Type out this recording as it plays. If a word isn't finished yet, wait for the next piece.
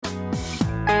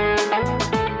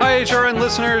HRN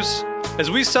listeners.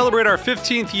 As we celebrate our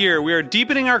 15th year, we are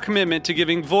deepening our commitment to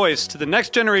giving voice to the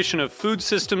next generation of food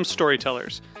systems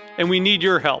storytellers, and we need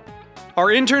your help. Our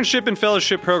internship and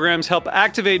fellowship programs help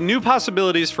activate new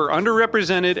possibilities for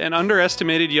underrepresented and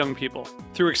underestimated young people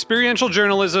through experiential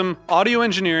journalism, audio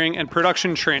engineering, and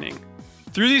production training.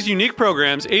 Through these unique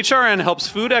programs, HRN helps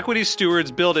food equity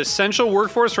stewards build essential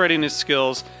workforce readiness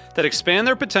skills that expand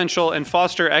their potential and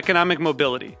foster economic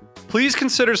mobility. Please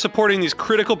consider supporting these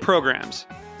critical programs.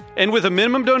 And with a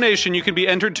minimum donation, you can be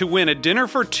entered to win a dinner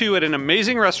for two at an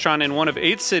amazing restaurant in one of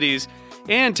 8 cities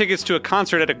and tickets to a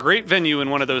concert at a great venue in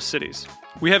one of those cities.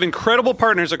 We have incredible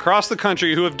partners across the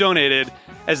country who have donated,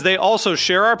 as they also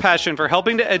share our passion for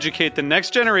helping to educate the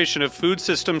next generation of food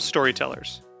systems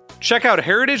storytellers. Check out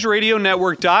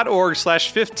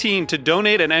heritageradionetwork.org/15 to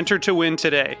donate and enter to win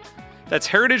today. That's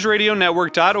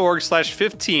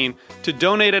heritageradionetwork.org/15 to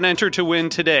donate and enter to win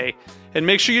today. And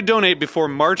make sure you donate before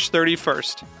March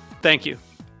 31st. Thank you.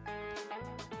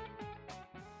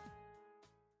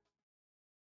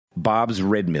 Bob's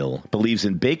Red Mill believes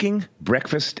in baking,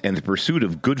 breakfast, and the pursuit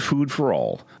of good food for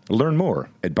all. Learn more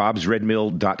at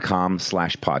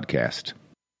bobsredmill.com/podcast.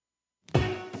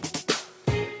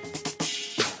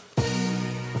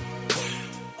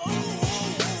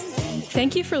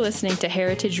 Thank you for listening to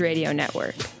Heritage Radio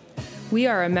Network. We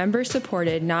are a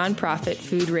member-supported, nonprofit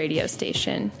food radio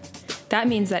station. That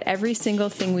means that every single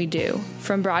thing we do,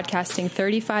 from broadcasting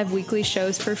 35 weekly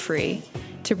shows for free,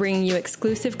 to bringing you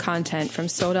exclusive content from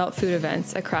sold-out food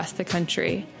events across the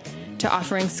country, to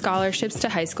offering scholarships to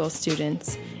high school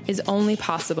students, is only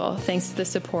possible thanks to the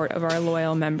support of our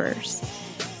loyal members.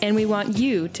 And we want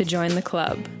you to join the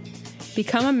club.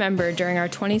 Become a member during our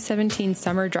 2017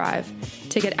 summer drive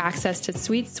to get access to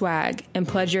sweet swag and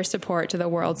pledge your support to the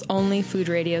world's only food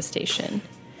radio station.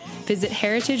 Visit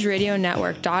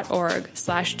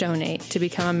heritageradionetwork.org/donate to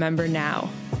become a member now.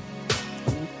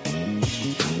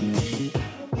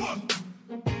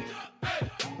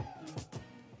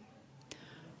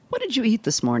 What did you eat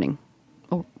this morning?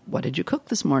 Or what did you cook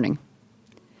this morning?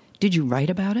 Did you write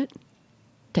about it?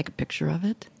 Take a picture of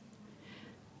it?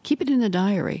 Keep it in a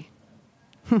diary?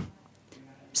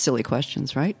 Silly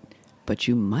questions, right? But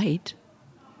you might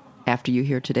after you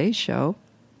hear today's show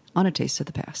on A Taste of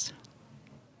the Past.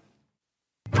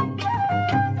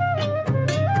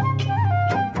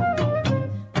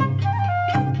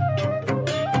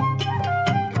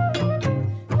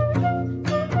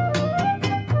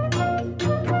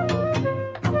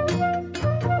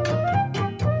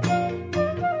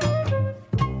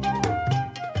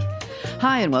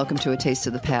 Hi, and welcome to A Taste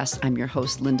of the Past. I'm your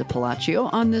host, Linda Palacio,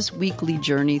 on this weekly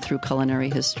journey through culinary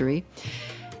history.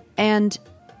 And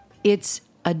it's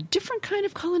a different kind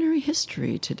of culinary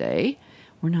history today.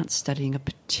 We're not studying a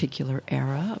particular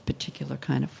era, a particular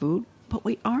kind of food, but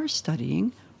we are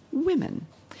studying women.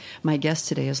 My guest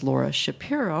today is Laura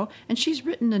Shapiro, and she's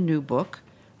written a new book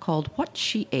called What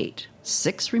She Ate: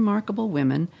 6 Remarkable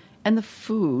Women and the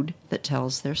Food That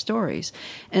Tells Their Stories.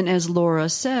 And as Laura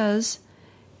says,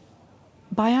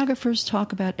 biographers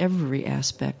talk about every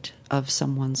aspect of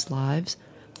someone's lives,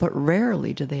 but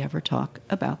rarely do they ever talk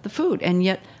about the food. And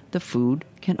yet the food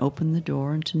can open the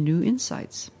door into new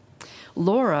insights.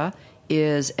 Laura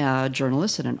is a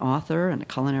journalist and an author and a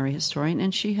culinary historian,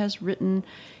 and she has written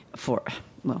for,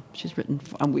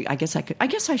 I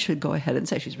guess I should go ahead and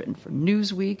say she's written for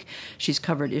Newsweek. She's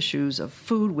covered issues of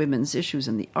food, women's issues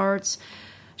in the arts.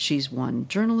 She's won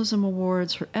journalism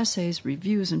awards. Her essays,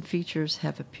 reviews, and features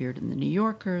have appeared in The New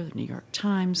Yorker, The New York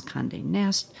Times, Condé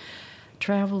Nast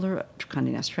Traveler,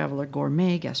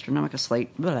 Gourmet, Gastronomica,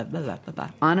 Slate, blah, blah, blah, blah, blah,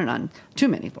 on and on. Too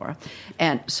many, Laura.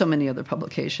 And so many other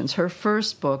publications. Her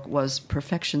first book was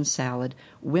Perfection Salad,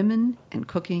 Women and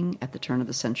Cooking at the Turn of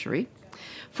the Century,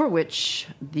 for which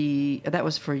that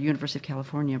was for University of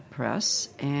California Press,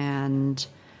 and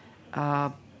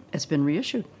it's been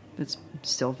reissued. It's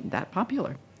still that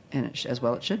popular, and as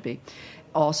well it should be.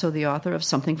 Also the author of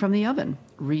Something from the Oven,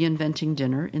 Reinventing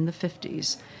Dinner in the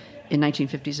 50s, in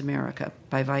 1950s America,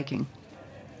 by Viking.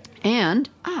 And,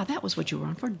 that was what you were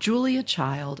on for, Julia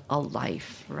Child, A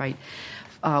Life, right,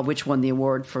 which won the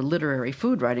award for literary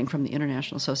food writing from the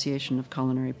International Association of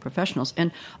Culinary Professionals.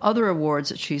 And other awards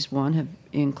that she's won have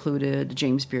included the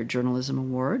James Beard Journalism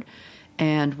Award,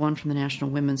 and one from the National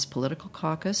Women's Political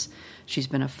Caucus. She's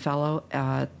been a fellow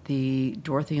at the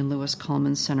Dorothy and Lewis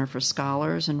Cullman Center for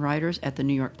Scholars and Writers at the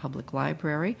New York Public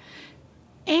Library.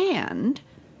 And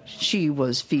she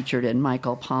was featured in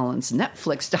Michael Pollan's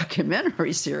Netflix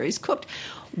documentary series, Cooked.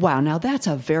 Wow, now that's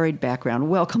a varied background.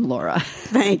 Welcome, Laura.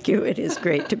 Thank you. It is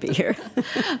great to be here.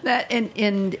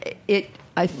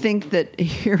 I I think that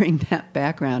hearing that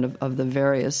background of the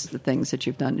various things that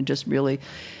you've done, it just really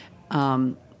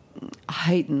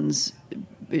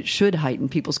it should heighten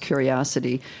people's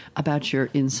curiosity about your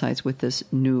insights with this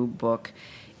new book.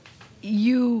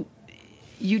 You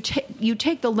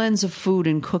take the lens of food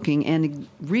and cooking and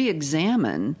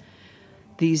re-examine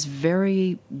these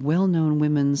very well-known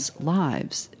women's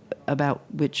lives about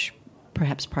which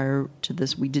perhaps prior to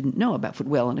this we didn't know about food.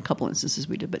 Well, in a couple instances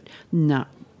we did, but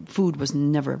food was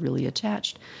never really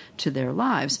attached to their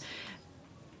lives.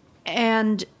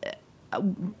 And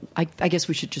I guess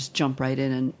we should just jump right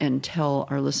in and tell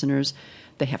our listeners,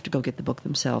 they have to go get the book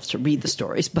themselves to read the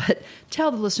stories, but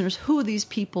tell the listeners who these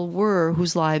people were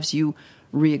whose lives you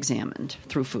re-examined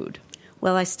through food.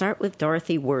 Well, I start with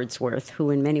Dorothy Wordsworth, who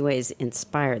in many ways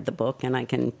inspired the book, and I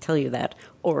can tell you that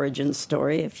origin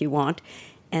story if you want.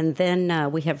 And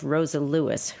then we have Rosa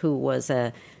Lewis, who was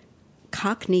a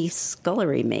Cockney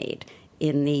scullery maid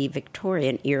in the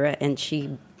Victorian era, and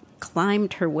she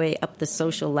climbed her way up the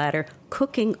social ladder,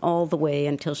 cooking all the way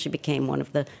until she became one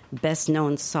of the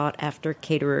best-known, sought-after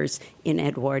caterers in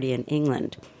Edwardian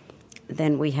England.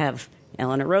 Then we have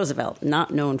Eleanor Roosevelt,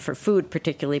 not known for food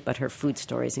particularly, but her food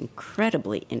story is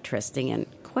incredibly interesting and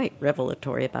quite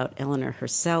revelatory about Eleanor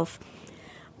herself.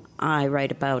 I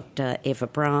write about Eva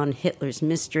Braun, Hitler's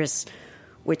mistress,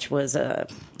 which was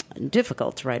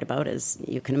difficult to write about, as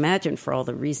you can imagine, for all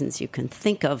the reasons you can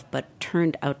think of, but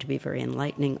turned out to be very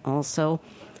enlightening also.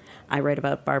 I write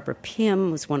about Barbara Pym,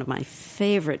 who was one of my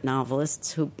favorite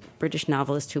novelists, British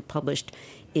novelist who published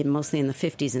mostly in the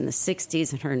 50s and the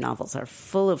 60s, and her novels are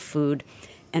full of food.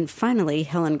 And finally,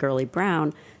 Helen Gurley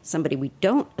Brown, somebody we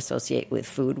don't associate with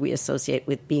food, we associate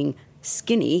with being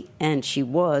skinny, and she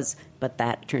was, but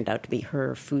that turned out to be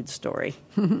her food story.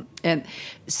 And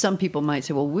some people might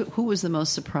say, well, who was the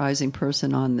most surprising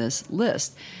person on this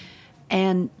list?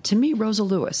 And to me, Rosa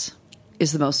Lewis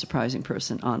is the most surprising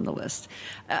person on the list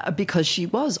because she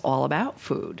was all about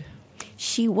food.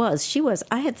 She was.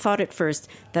 I had thought at first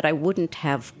that I wouldn't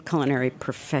have culinary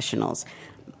professionals.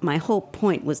 My whole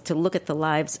point was to look at the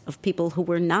lives of people who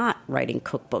were not writing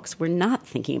cookbooks, were not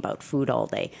thinking about food all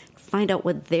day, find out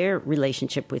what their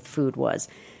relationship with food was.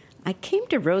 I came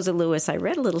to Rosa Lewis, I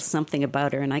read a little something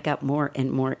about her, and I got more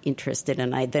and more interested,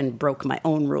 and I then broke my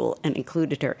own rule and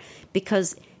included her.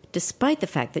 Because despite the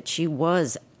fact that she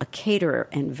was a caterer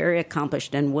and very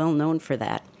accomplished and well known for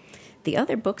that, the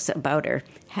other books about her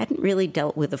hadn't really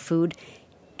dealt with the food,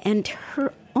 and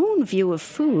her own view of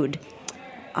food,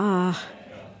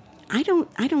 I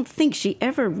don't think she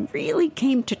ever really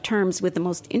came to terms with the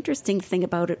most interesting thing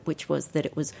about it, which was that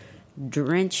it was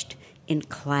drenched in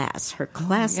class. Her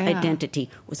class identity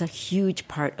was a huge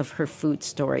part of her food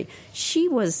story.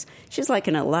 She's like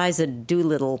an Eliza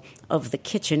Doolittle of the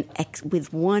kitchen,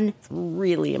 with one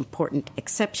really important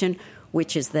exception,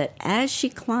 which is that as she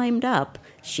climbed up,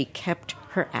 she kept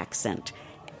her accent.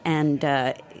 And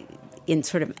in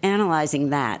sort of analyzing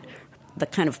that, the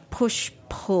kind of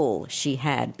push-pull she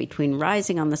had between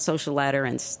rising on the social ladder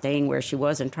and staying where she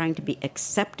was and trying to be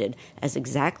accepted as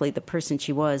exactly the person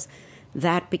she was,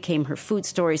 that became her food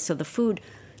story. So the food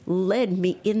led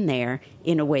me in there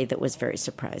in a way that was very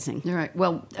surprising. All right.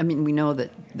 Well, I mean, we know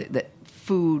that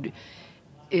food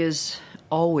is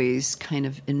always kind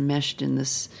of enmeshed in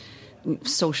this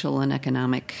social and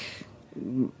economic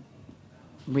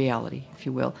reality, if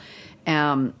you will,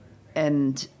 and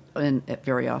it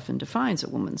very often defines a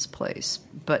woman's place.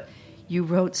 But you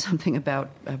wrote something about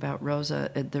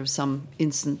Rosa. There was some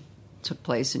incident took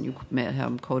place, and you may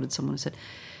have quoted someone who said,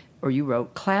 or you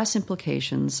wrote, class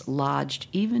implications lodged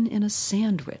even in a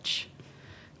sandwich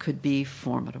could be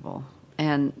formidable.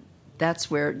 And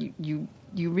that's where you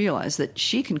realize that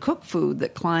she can cook food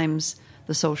that climbs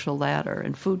the social ladder,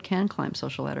 and food can climb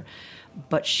social ladder,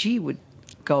 but she would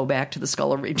go back to the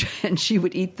scullery and she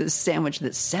would eat this sandwich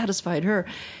that satisfied her,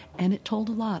 and it told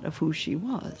a lot of who she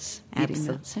was eating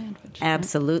that sandwich.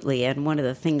 Absolutely. And one of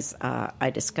the things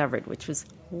I discovered, which was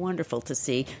wonderful to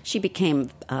see, she became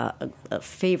a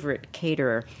favorite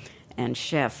caterer and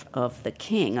chef of the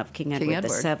King Edward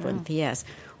VII, yes,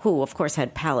 who, of course,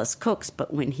 had palace cooks,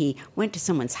 but when he went to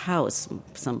someone's house,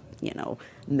 some,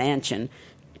 mansion,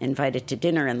 invited to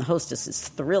dinner, and the hostess is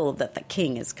thrilled that the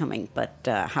king is coming, but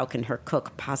how can her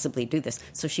cook possibly do this?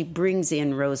 So she brings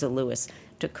in Rosa Lewis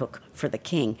to cook for the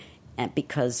king, and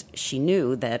because she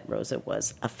knew that Rosa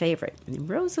was a favorite. And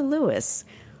Rosa Lewis,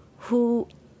 who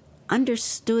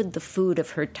understood the food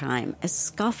of her time,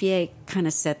 Escoffier kind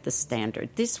of set the standard.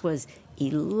 This was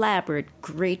elaborate,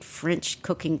 great French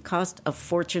cooking, cost a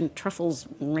fortune, truffles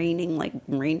raining like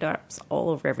raindrops all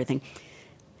over everything.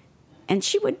 And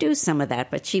she would do some of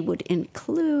that, but she would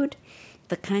include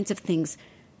the kinds of things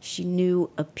she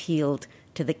knew appealed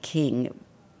to the king.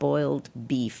 Boiled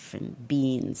beef and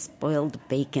beans, boiled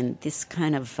bacon, this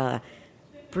kind of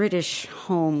British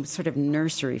home sort of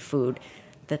nursery food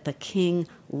that the king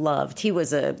loved. He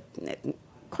was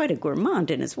quite a gourmand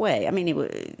in his way. I mean,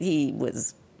 he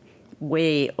was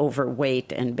way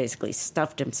overweight and basically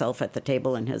stuffed himself at the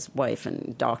table, and his wife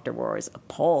and doctor were always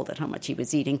appalled at how much he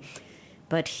was eating.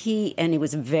 But he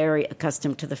was very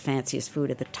accustomed to the fanciest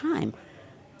food at the time.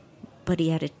 But he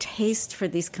had a taste for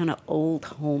these kind of old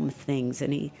home things,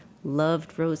 and he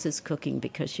loved Rose's cooking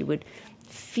because she would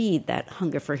feed that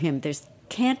hunger for him. There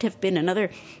can't have been another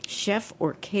chef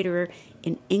or caterer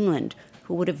in England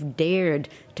who would have dared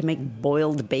to make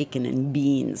boiled bacon and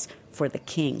beans for the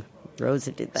king.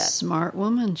 Rosa did that. Smart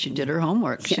woman. She did her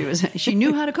homework. Yeah. She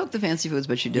knew how to cook the fancy foods,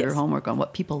 but she did her homework on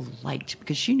what people liked,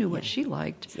 because she knew what she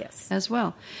liked as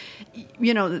well.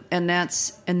 And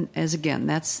that's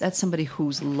somebody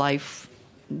whose life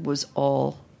was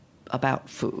all about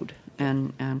food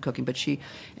and cooking, but she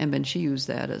used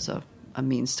that as a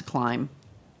means to climb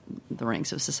the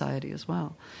ranks of society as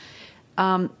well.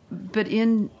 But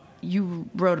you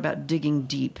wrote about digging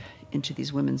deep into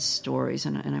these women's stories,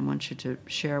 and I want you to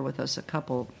share with us a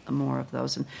couple more of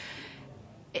those.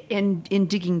 And in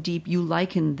digging deep, you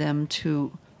liken them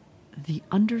to the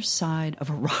underside of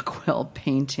a Rockwell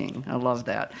painting. I love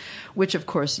that. Which, of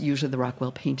course, usually the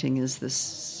Rockwell painting is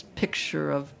this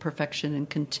picture of perfection and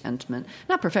contentment.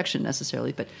 Not perfection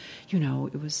necessarily, but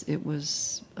it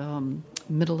was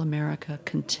Middle America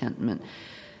contentment.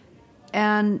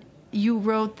 And you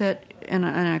wrote that, and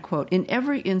I quote, "In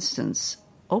every instance,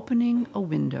 opening a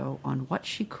window on what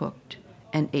she cooked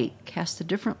and ate cast a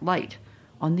different light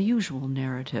on the usual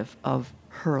narrative of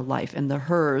her life," and the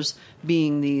hers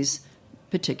being these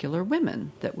particular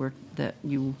women that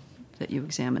you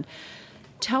examined.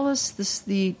 Tell us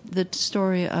the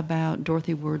story about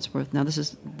Dorothy Wordsworth. Now, this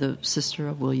is the sister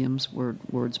of William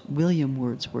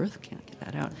Wordsworth. Can't get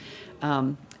that out.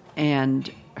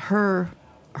 And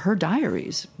her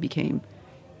diaries became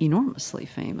enormously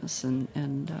famous and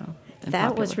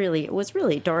that popular. was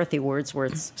really Dorothy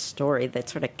Wordsworth's story that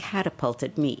sort of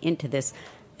catapulted me into this.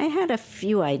 I had a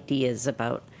few ideas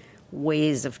about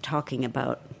ways of talking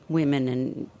about women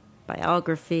and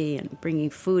biography and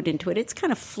bringing food into it. It's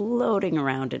kind of floating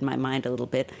around in my mind a little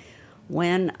bit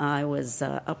when I was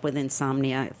up with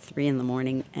insomnia at 3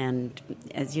 a.m, and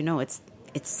as you know, it's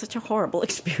such a horrible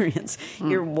experience.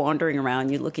 You're wandering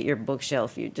around, you look at your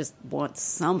bookshelf, you just want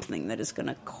something that is going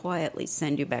to quietly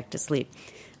send you back to sleep.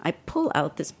 I pull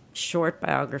out this short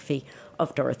biography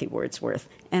of Dorothy Wordsworth,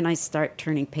 and I start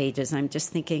turning pages. I'm just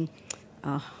thinking,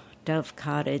 Dove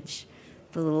Cottage,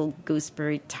 the little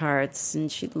gooseberry tarts,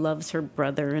 and she loves her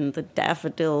brother, and the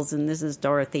daffodils, and this is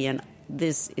Dorothy, and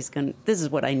this is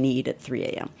what I need at 3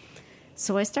 a.m.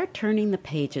 So I start turning the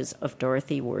pages of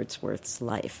Dorothy Wordsworth's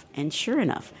life, and sure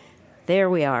enough,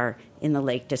 there we are in the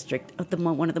Lake District of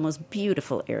one of the most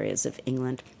beautiful areas of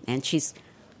England, and she's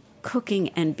cooking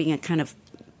and being a kind of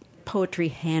poetry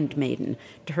handmaiden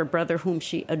to her brother, whom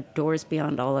she adores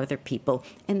beyond all other people.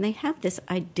 And they have this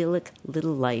idyllic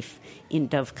little life in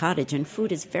Dove Cottage, and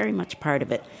food is very much part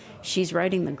of it. She's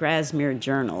writing the Grasmere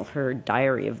Journal, her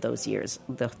diary of those years,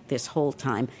 this whole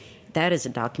time. That is a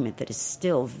document that is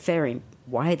still very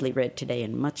widely read today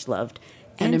and much loved.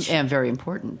 And very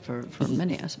important for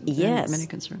many aspects, many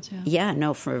concerns.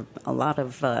 For a lot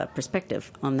of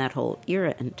perspective on that whole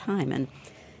era and time.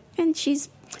 And she's,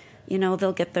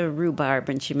 they'll get the rhubarb,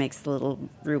 and she makes the little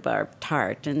rhubarb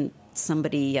tart, and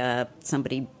somebody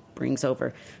brings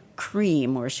over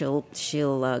cream, or she'll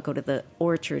go to the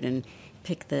orchard and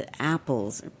pick the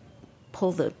apples, or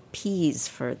pull the peas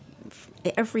for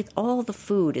all the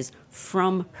food is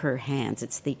from her hands.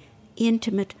 It's the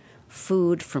intimate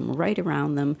food from right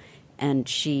around them, and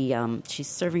she's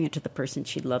serving it to the person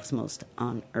she loves most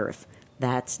on earth.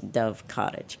 That's Dove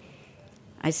Cottage.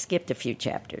 I skipped a few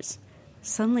chapters.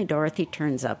 Suddenly Dorothy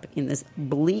turns up in this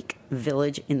bleak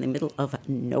village in the middle of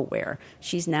nowhere.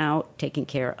 She's now taking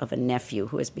care of a nephew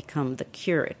who has become the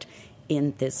curate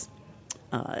in this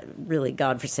really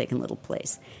godforsaken little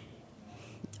place.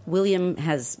 William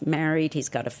has married, he's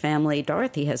got a family.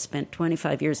 Dorothy has spent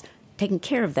 25 years taking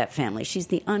care of that family. She's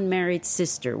the unmarried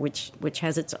sister, which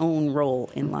has its own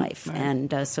role in life. Right.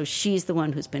 And so she's the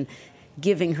one who's been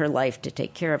giving her life to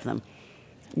take care of them.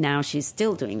 Now she's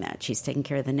still doing that. She's taking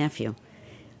care of the nephew.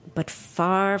 But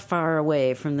far, far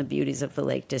away from the beauties of the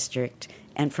Lake District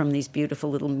and from these beautiful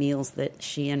little meals that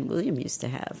she and William used to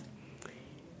have.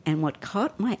 And what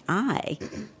caught my eye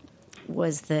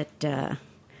was that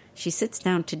she sits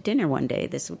down to dinner one day.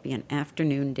 This would be an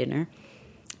afternoon dinner.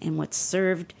 And what's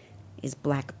served is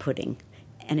black pudding.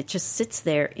 And it just sits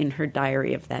there in her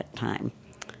diary of that time.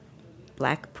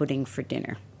 Black pudding for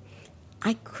dinner.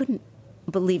 I couldn't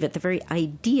believe it. The very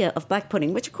idea of black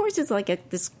pudding, which of course is like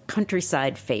this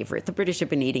countryside favorite. The British have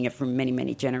been eating it for many,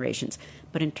 many generations.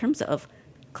 But in terms of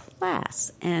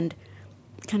class and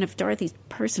kind of Dorothy's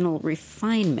personal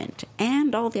refinement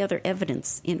and all the other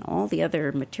evidence in all the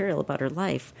other material about her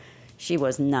life, she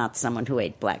was not someone who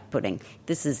ate black pudding.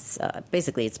 This is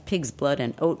basically it's pig's blood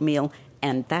and oatmeal,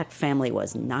 and that family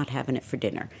was not having it for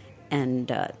dinner.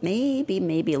 And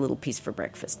maybe a little piece for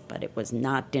breakfast, but it was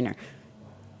not dinner.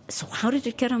 So how did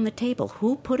it get on the table?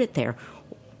 Who put it there?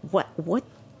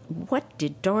 What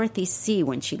did Dorothy see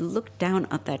when she looked down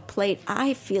at that plate?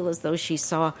 I feel as though she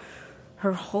saw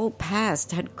her whole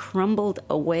past had crumbled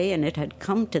away, and it had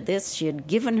come to this. She had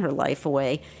given her life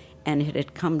away, and it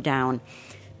had come down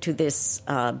to this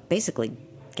basically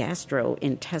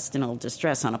gastrointestinal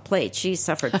distress on a plate. She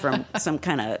suffered from some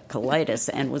kind of colitis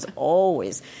and was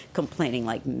always complaining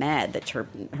like mad that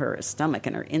her stomach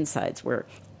and her insides were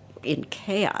in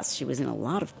chaos. She was in a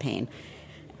lot of pain,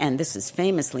 and this is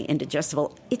famously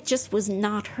indigestible. It just was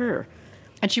not her.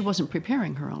 And she wasn't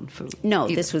preparing her own food. No,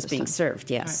 this was being served,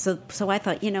 yes. Right. So I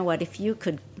thought, you know what, if you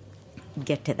could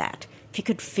get to that, if you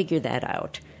could figure that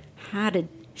out, how did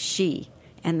she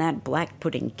and that black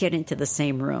pudding get into the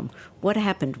same room? What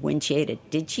happened when she ate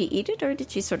it? Did she eat it, or did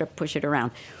she sort of push it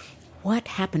around? What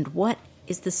happened? What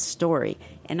is the story?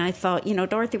 And I thought,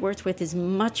 Dorothy Wordsworth is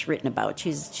much written about.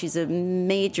 She's a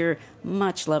major,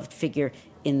 much-loved figure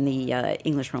in the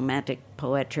English Romantic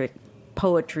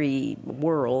poetry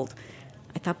world.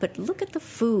 I thought, but look at the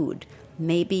food.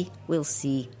 Maybe we'll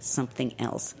see something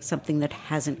else, something that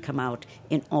hasn't come out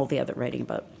in all the other writing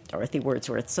about Dorothy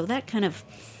Wordsworth. So that kind of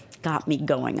got me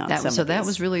going on that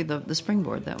was really the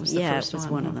springboard. That was the first one. Yeah, it was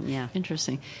one of them, yeah.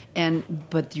 Interesting.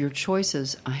 But your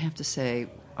choices, I have to say,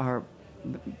 are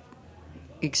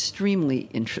extremely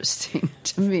interesting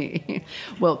to me.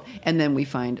 Well, and then we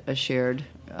find a shared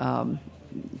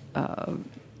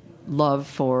love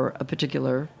for a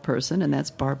particular person, and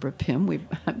that's Barbara Pym.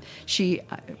 She,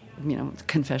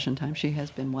 confession time, she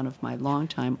has been one of my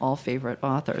longtime all-favorite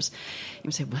authors. You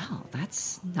say, well,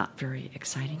 that's not very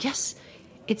exciting. Yes,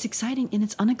 it's exciting in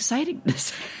its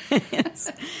unexcitingness.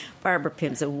 Yes. Barbara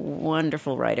Pym's a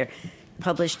wonderful writer,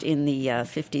 published in the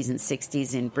 50s and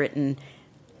 60s in Britain,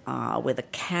 with a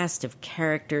cast of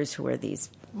characters who are these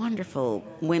wonderful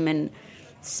women,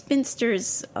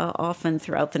 spinsters often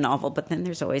throughout the novel, but then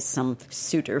there's always some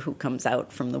suitor who comes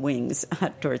out from the wings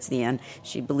towards the end.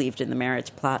 She believed in the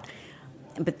marriage plot.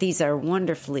 But these are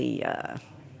wonderfully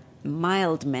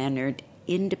mild-mannered,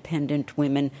 independent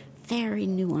women, very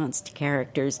nuanced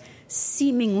characters,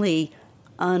 seemingly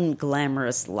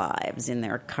unglamorous lives in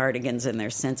their cardigans and their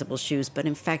sensible shoes, but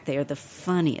in fact they are the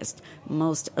funniest,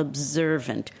 most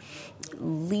observant,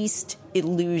 least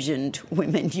illusioned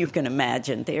women you can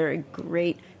imagine. They are a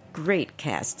great, great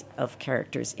cast of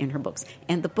characters in her books.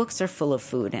 And the books are full of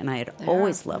food, and I had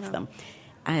always loved them.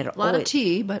 I had a lot of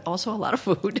tea, but also a lot of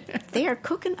food. They are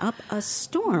cooking up a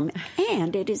storm,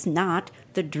 and it is not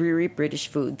the dreary British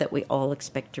food that we all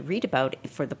expect to read about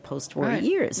for the post-war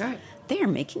years. Right. They are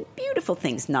making beautiful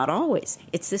things, not always.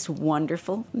 It's this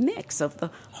wonderful mix of the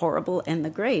horrible and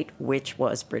the great, which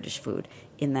was British food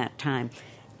in that time.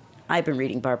 I've been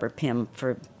reading Barbara Pym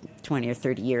for 20 or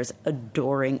 30 years,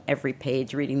 adoring every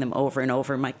page, reading them over and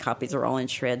over. My copies are all in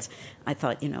shreds. I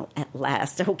thought, at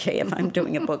last, okay, if I'm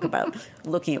doing a book about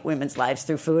looking at women's lives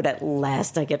through food, at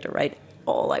last I get to write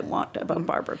all I want about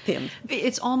Barbara Pym.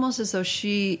 It's almost as though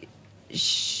she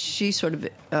sort of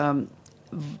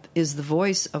is the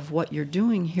voice of what you're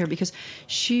doing here, because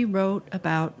she wrote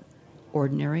about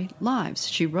ordinary lives.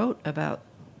 She wrote about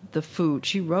the food.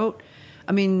 She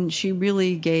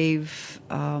really gave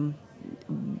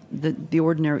the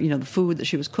ordinary, the food that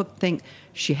she was cooked.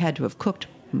 She had to have cooked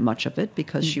much of it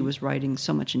because she was writing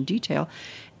so much in detail,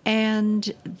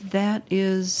 and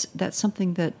that's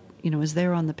something that is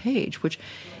there on the page, which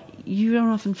you don't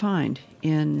often find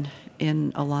in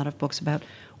a lot of books about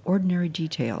ordinary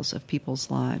details of people's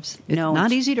lives. It's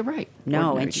not easy to write.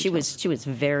 No, and she was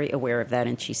very aware of that,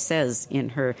 and she says in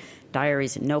her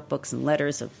diaries and notebooks and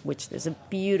letters, of which there's a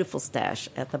beautiful stash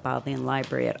at the Bodleian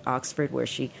Library at Oxford where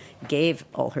she gave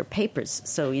all her papers.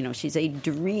 So, she's a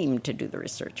dream to do the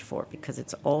research for because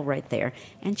it's all right there.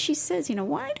 And she says,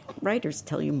 why don't writers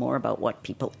tell you more about what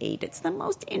people ate? It's the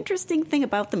most interesting thing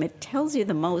about them. It tells you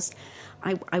the most.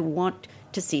 I want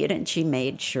to see it, and she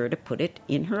made sure to put it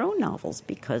in her own novels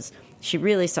because she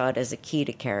really saw it as a key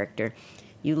to character.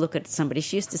 You look at somebody,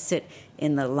 she used to sit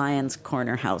in the Lion's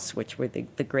Corner House, which were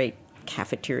the great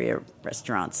cafeteria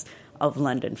restaurants of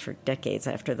London for decades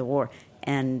after the war,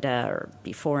 and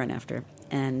before and after.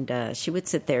 And she would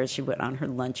sit there. She would, on her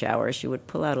lunch hour, she would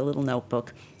pull out a little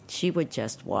notebook. She would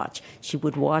just watch. She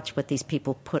would watch what these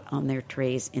people put on their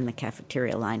trays in the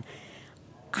cafeteria line.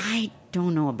 I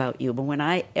don't know about you, but when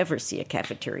I ever see a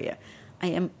cafeteria, I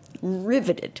am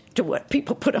riveted to what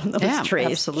people put on those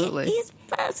trays. Absolutely. It is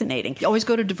fascinating. You always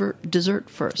go to dessert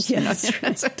first. Yes,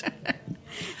 that's right.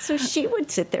 So she would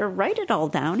sit there, write it all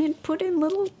down, and put in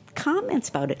little comments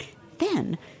about it.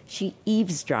 Then she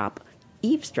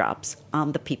eavesdrops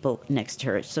on the people next to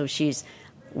her. So she's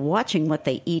watching what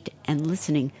they eat and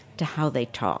listening to how they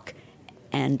talk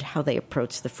and how they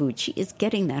approach the food. She is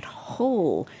getting that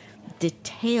whole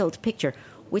detailed picture,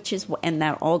 which is, and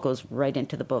that all goes right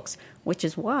into the books, which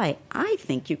is why I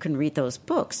think you can read those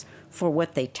books for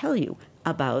what they tell you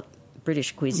about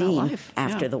British cuisine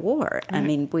after the war. Right. I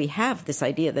mean, we have this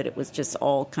idea that it was just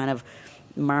all kind of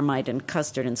Marmite and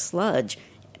custard and sludge,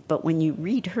 but when you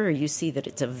read her, you see that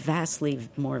it's a vastly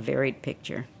more varied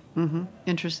picture. Mm-hmm.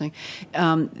 Interesting.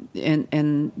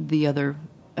 And the other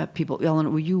people,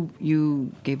 Eleanor,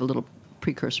 you gave a little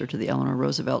precursor to the Eleanor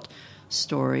Roosevelt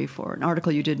story for an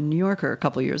article you did in New Yorker a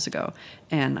couple of years ago,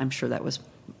 and I'm sure that was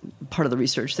part of the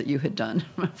research that you had done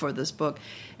for this book,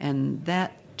 and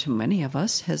that to many of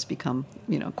us has become,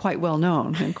 quite well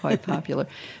known and quite popular.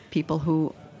 People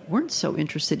who weren't so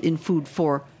interested in food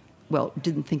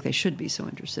didn't think they should be so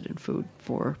interested in food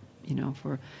for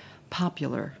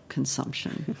popular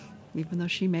consumption, even though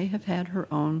she may have had her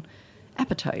own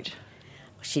appetite.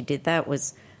 She did. That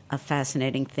was a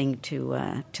fascinating thing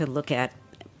to look at,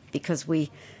 because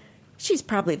she's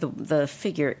probably the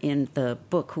figure in the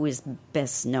book who is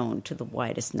best known to the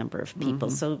widest number of people.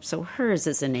 Mm-hmm. So hers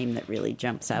is a name that really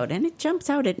jumps out, and it jumps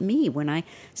out at me. When I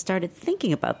started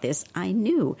thinking about this, I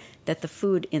knew that the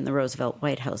food in the Roosevelt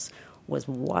White House was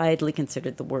widely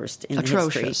considered the worst in the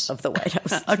history of the White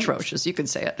House. Atrocious, you can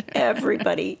say it.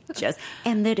 Everybody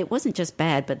and that it wasn't just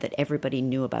bad, but that everybody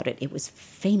knew about it. It was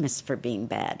famous for being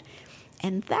bad.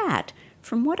 And that,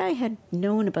 from what I had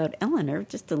known about Eleanor,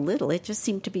 just a little, it just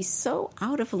seemed to be so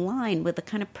out of line with the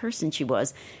kind of person she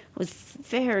was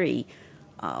very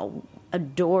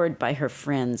adored by her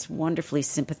friends, wonderfully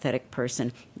sympathetic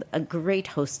person, a great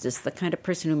hostess, the kind of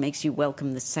person who makes you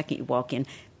welcome the second you walk in.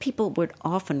 People would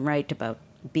often write about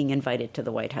being invited to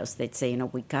the White House. They'd say,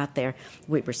 we got there,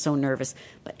 we were so nervous,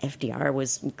 but FDR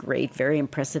was great, very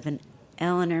impressive, and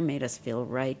Eleanor made us feel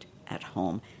right at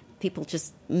home. People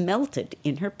just melted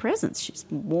in her presence. She's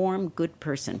a warm, good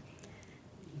person.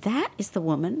 That is the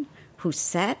woman who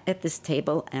sat at this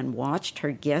table and watched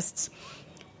her guests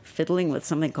fiddling with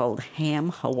something called ham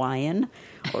Hawaiian,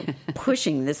 or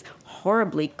pushing this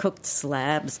horribly cooked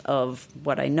slabs of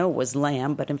what I know was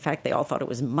lamb, but in fact they all thought it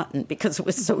was mutton because it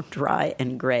was so dry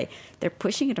and gray. They're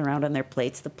pushing it around on their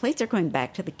plates. The plates are going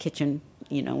back to the kitchen,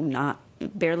 not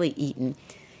barely eaten.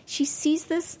 She sees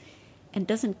this and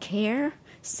doesn't care.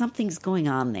 Something's going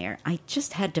on there. I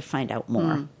just had to find out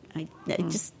more.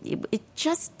 It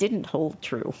just didn't hold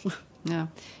true. Yeah,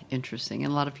 interesting.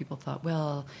 And a lot of people thought,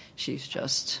 well, she's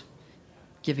just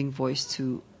giving voice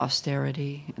to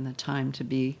austerity and the time to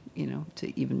be,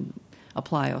 to even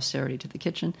apply austerity to the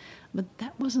kitchen. But I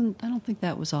don't think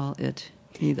that was all it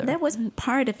either. That was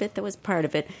part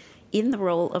of it. In the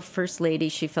role of First Lady,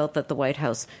 she felt that the White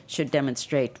House should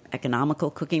demonstrate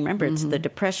economical cooking. Remember, it's the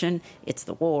Depression, it's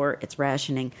the war, it's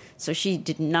rationing. So she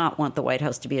did not want the White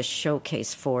House to be a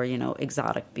showcase for,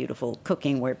 exotic, beautiful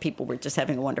cooking where people were just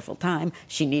having a wonderful time.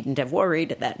 She needn't have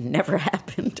worried. That never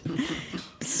happened.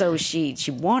 So she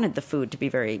wanted the food to be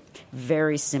very,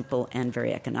 very simple and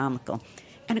very economical.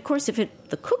 And, of course, if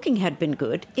the cooking had been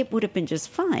good, it would have been just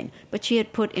fine. But she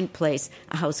had put in place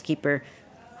a housekeeper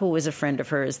who was a friend of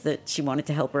hers that she wanted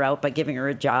to help her out by giving her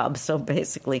a job. So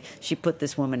basically, she put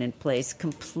this woman in place,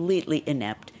 completely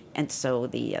inept, and so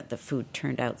the food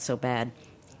turned out so bad.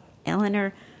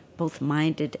 Eleanor both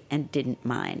minded and didn't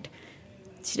mind.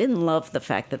 She didn't love the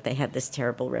fact that they had this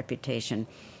terrible reputation,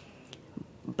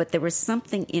 but there was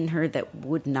something in her that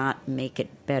would not make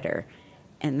it better,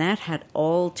 and that had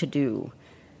all to do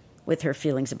with her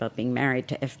feelings about being married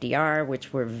to FDR,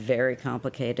 which were very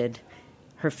complicated.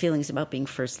 Her feelings about being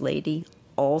First Lady,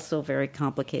 also very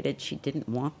complicated. She didn't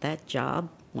want that job.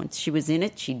 Once she was in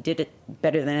it, she did it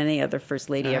better than any other First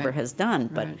Lady ever has done,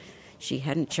 but she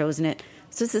hadn't chosen it.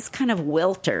 So it's this kind of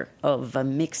welter of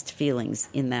mixed feelings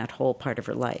in that whole part of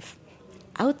her life.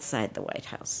 Outside the White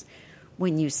House,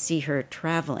 when you see her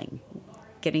traveling,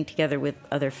 getting together with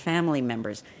other family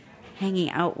members, hanging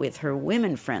out with her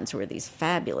women friends who are these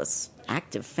fabulous,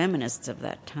 active feminists of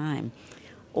that time,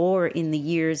 or in the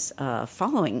years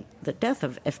following the death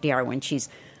of FDR, when she's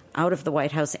out of the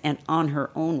White House and on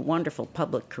her own wonderful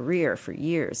public career for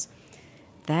years,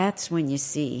 that's when you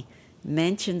see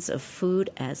mentions of food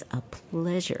as a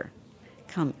pleasure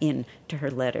come in to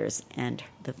her letters and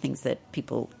the things that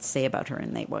people say about her.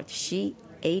 And she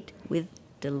ate with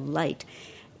delight.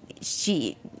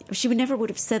 She never would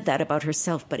have said that about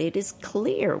herself, but it is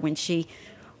clear when she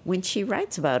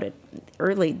writes about it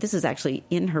early. This is actually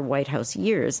in her White House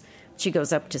years. She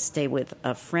goes up to stay with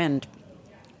a friend,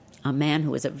 a man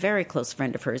who is a very close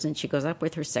friend of hers, and she goes up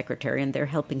with her secretary, and they're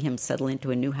helping him settle into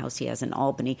a new house he has in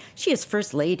Albany. She is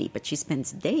first lady, but she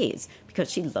spends days because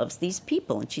she loves these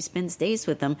people, and she spends days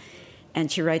with them.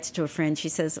 And she writes to a friend, she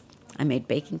says, I made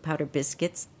baking powder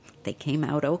biscuits. They came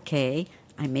out okay.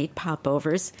 I made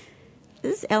popovers.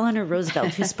 This is Eleanor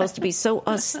Roosevelt, who's supposed to be so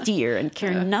austere and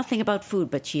care nothing about food,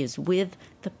 but she is with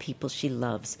the people she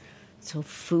loves. So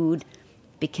food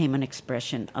became an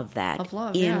expression of that of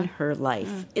love, in her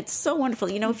life. It's so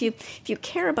wonderful. You know, if you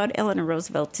care about Eleanor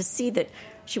Roosevelt, to see that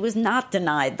she was not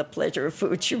denied the pleasure of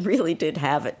food, she really did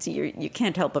have it. So you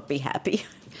can't help but be happy.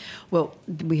 Well,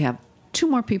 we have two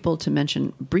more people to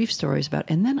mention brief stories about,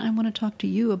 and then I want to talk to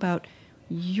you about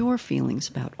your feelings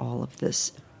about all of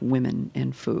this women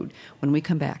and food when we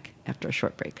come back after a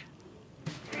short break.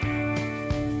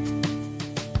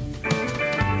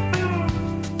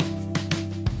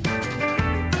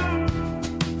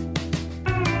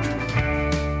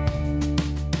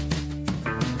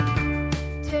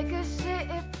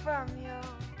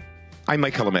 I'm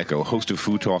Mike Calameco, host of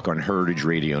Food Talk on Heritage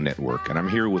Radio Network, and I'm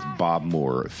here with Bob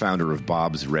Moore, founder of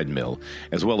Bob's Red Mill,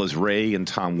 as well as Ray and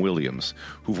Tom Williams,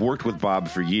 who've worked with Bob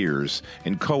for years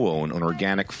and co-own an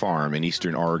organic farm in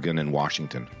eastern Oregon and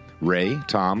Washington. Ray,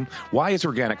 Tom, why is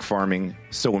organic farming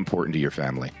so important to your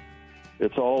family?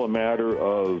 It's all a matter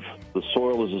of the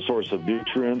soil is a source of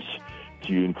nutrients.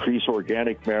 You increase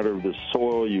organic matter of the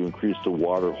soil, you increase the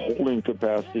water holding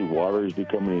capacity. Water is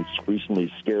becoming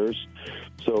increasingly scarce.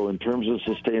 So in terms of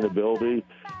sustainability,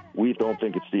 we don't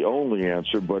think it's the only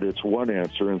answer, but it's one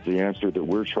answer, and it's the answer that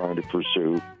we're trying to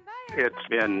pursue. It's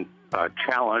been a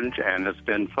challenge, and it's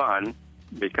been fun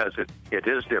because it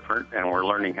is different, and we're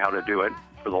learning how to do it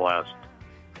for the last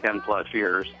 10-plus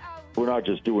years. We're not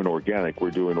just doing organic,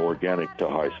 we're doing organic to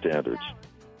high standards.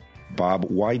 Bob,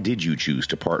 why did you choose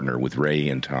to partner with Ray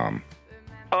and Tom?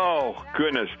 Oh,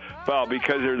 goodness. Well,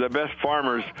 because they're the best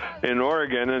farmers in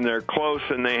Oregon, and they're close,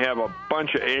 and they have a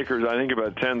bunch of acres, I think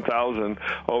about 10,000,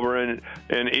 over in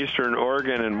eastern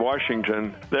Oregon and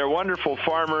Washington. They're wonderful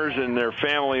farmers, and their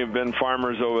family have been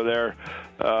farmers over there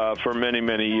for many,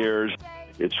 many years.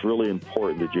 It's really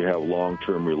important that you have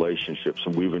long-term relationships,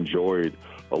 and we've enjoyed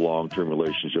a long-term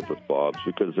relationship with Bob's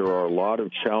because there are a lot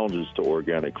of challenges to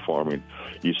organic farming.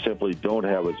 You simply don't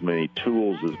have as many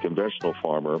tools as a conventional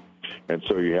farmer, and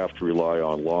so you have to rely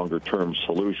on longer-term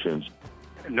solutions.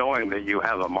 Knowing that you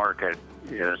have a market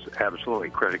is absolutely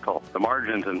critical. The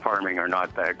margins in farming are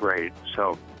not that great,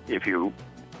 so if you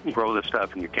grow the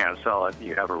stuff and you can't sell it,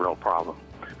 you have a real problem.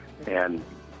 And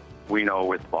we know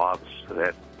with Bob's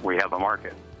that we have a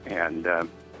market, and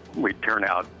we turn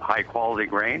out high-quality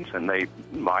grains, and they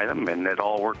buy them, and it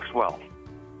all works well.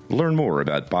 Learn more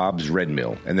about Bob's Red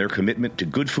Mill and their commitment to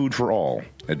good food for all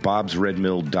at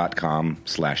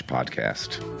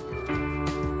bobsredmill.com/podcast.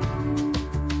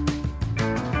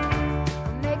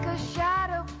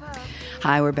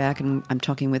 Hi, we're back, and I'm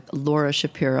talking with Laura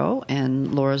Shapiro,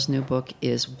 and Laura's new book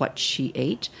is What She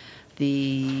Ate,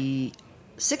 the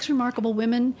 6 Remarkable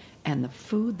Women and the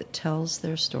Food That Tells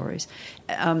Their Stories.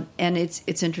 And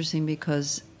it's interesting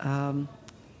because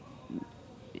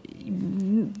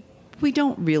we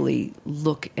don't really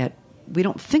we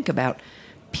don't think about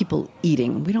people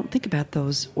eating. We don't think about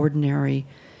those ordinary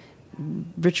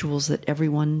rituals that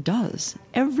everyone does.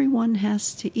 Everyone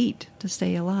has to eat to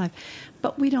stay alive.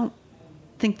 But we don't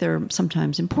think they're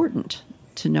sometimes important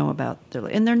to know about their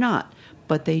life. And they're not.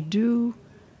 But they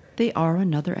are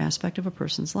another aspect of a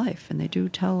person's life, and they do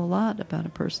tell a lot about a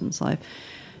person's life.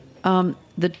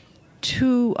 The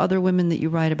 2 other women that you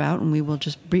write about, and we will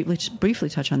just briefly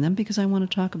touch on them because I want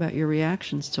to talk about your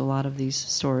reactions to a lot of these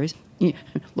stories.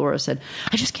 Laura said,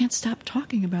 I just can't stop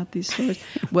talking about these stories.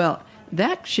 Well,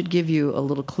 that should give you a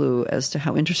little clue as to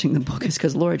how interesting the book is,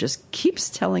 because Laura just keeps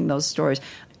telling those stories.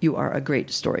 You are a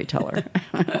great storyteller,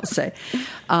 I'll say.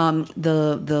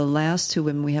 The last 2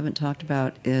 women we haven't talked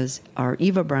about are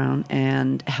Eva Braun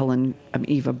and Helen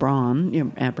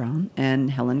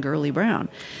Gurley Brown.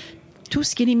 2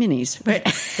 skinny minis. Right?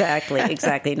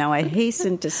 Exactly. Now, I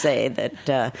hasten to say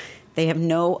that They have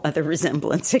no other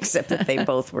resemblance except that they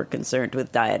both were concerned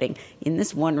with dieting. In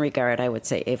this one regard, I would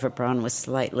say Eva Braun was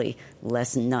slightly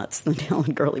less nuts than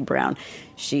Helen Gurley Brown.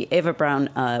 Eva Braun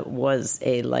was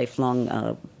a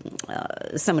lifelong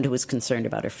someone who was concerned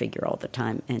about her figure all the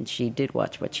time, and she did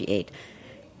watch what she ate.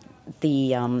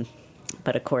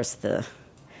 But of course the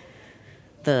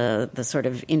sort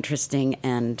of interesting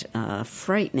and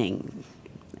frightening,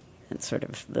 and sort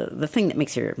of the thing that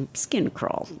makes your skin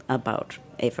crawl about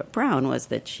Eva Braun was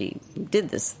that she did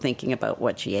this thinking about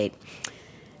what she ate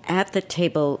at the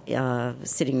table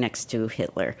sitting next to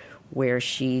Hitler, where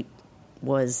she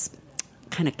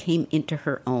kind of came into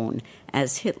her own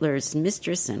as Hitler's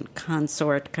mistress and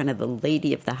consort, kind of the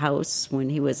lady of the house when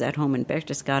he was at home in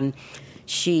Berchtesgaden.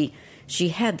 She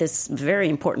had this very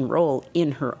important role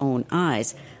in her own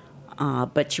eyes,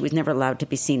 but she was never allowed to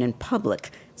be seen in public.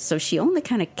 So she only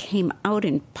kind of came out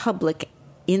in public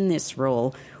in this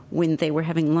role when they were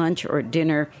having lunch or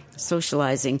dinner,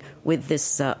 socializing with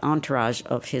this entourage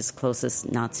of his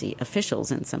closest Nazi officials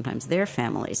and sometimes their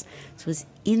families. So it was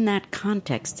in that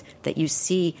context that you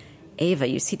see Eva,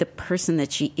 you see the person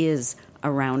that she is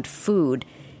around food.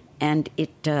 And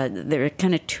there are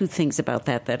kind of two things about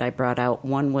that I brought out.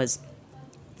 One was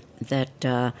that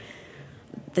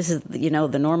this is,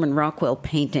 the Norman Rockwell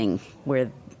painting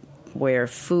where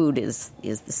food is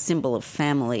the symbol of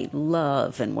family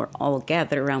love, and we're all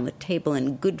gathered around the table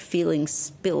and good feeling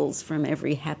spills from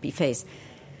every happy face.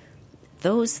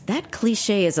 That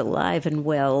cliche is alive and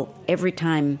well every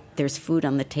time there's food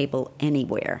on the table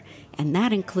anywhere, and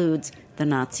that includes the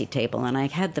Nazi table. And I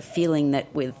had the feeling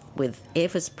that with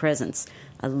Eva's presence,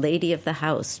 a lady of the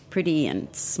house, pretty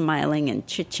and smiling and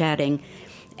chit-chatting,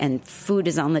 and food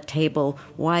is on the table,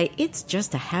 why, it's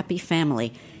just a happy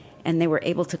family. And they were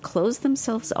able to close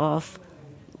themselves off,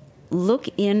 look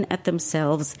in at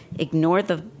themselves, ignore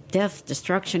the death,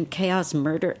 destruction, chaos,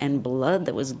 murder, and blood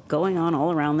that was going on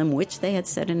all around them, which they had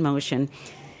set in motion,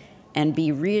 and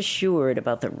be reassured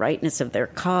about the rightness of their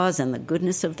cause and the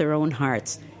goodness of their own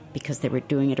hearts, because they were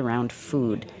doing it around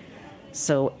food.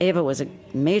 So Eva was a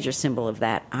major symbol of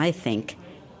that, I think,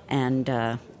 and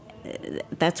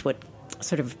that's what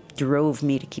sort of drove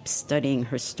me to keep studying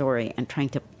her story and trying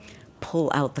to pull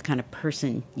out the kind of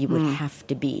person you would have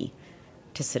to be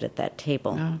to sit at that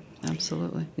table. Oh,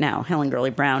 absolutely. Now, Helen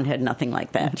Gurley Brown had nothing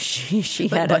like that.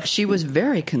 But she was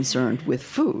very concerned with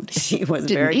food. She was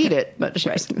didn't eat it, but she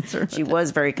was right. concerned. She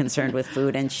was very concerned with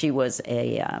food, and she was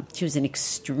an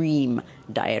extreme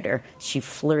dieter. She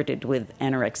flirted with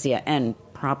anorexia, and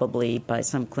probably by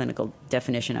some clinical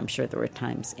definition, I'm sure there were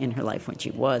times in her life when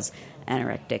she was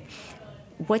anorectic.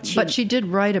 But she did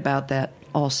write about that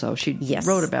also. She Yes.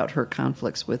 wrote about her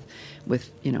conflicts with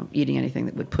eating anything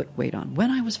that would put weight on. When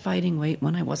I was fighting weight,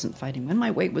 when I wasn't fighting, when my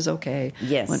weight was okay.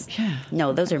 Yes.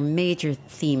 No, those are major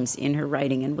themes in her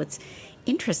writing. And what's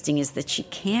interesting is that she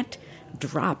can't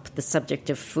drop the subject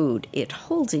of food. It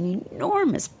holds an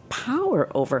enormous power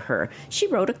over her. She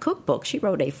wrote a cookbook. She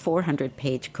wrote a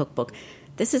 400-page cookbook.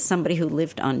 This is somebody who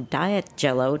lived on diet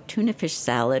Jell-O, tuna fish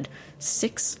salad,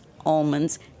 6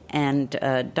 almonds, and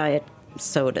diet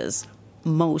sodas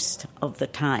most of the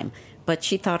time. But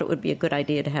she thought it would be a good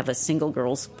idea to have a single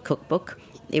girl's cookbook.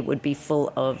 It would be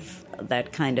full of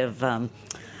that kind of,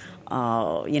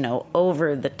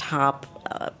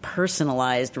 over-the-top,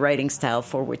 personalized writing style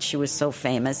for which she was so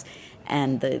famous,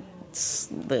 and the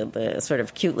sort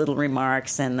of cute little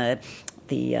remarks and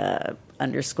the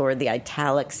underscored, the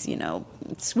italics,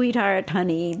 sweetheart,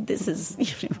 honey, this is,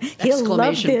 he'll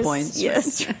love this. Points.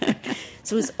 Yes.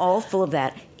 So it was all full of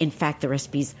that. In fact, the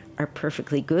recipes are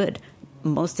perfectly good.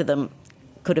 Most of them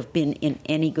could have been in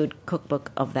any good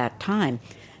cookbook of that time.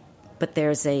 But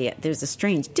there's a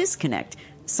strange disconnect.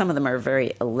 Some of them are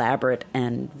very elaborate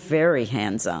and very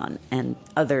hands-on, and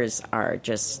others are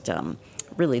just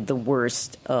really the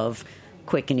worst of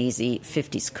quick and easy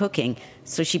 50s cooking.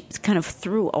 So she kind of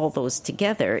threw all those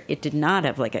together. It did not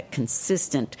have like a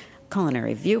consistent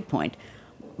culinary viewpoint,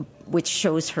 which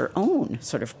shows her own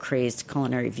sort of crazed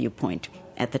culinary viewpoint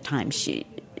at the time. She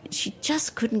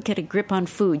just couldn't get a grip on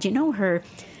food.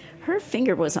 Her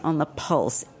finger was on the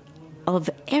pulse of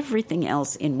everything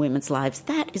else in women's lives.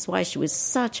 That is why she was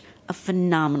such a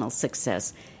phenomenal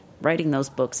success, writing those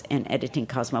books and editing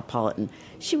Cosmopolitan.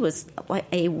 She was like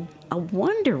a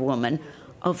Wonder Woman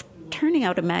of turning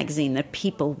out a magazine that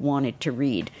people wanted to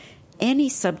read. Any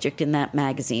subject in that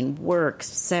magazine, work,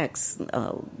 sex,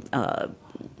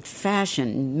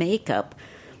 fashion, makeup,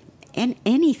 and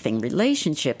anything,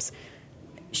 relationships,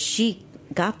 she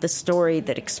got the story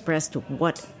that expressed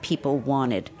what people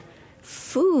wanted.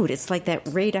 food, it's like that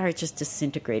radar just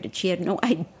disintegrated. She had no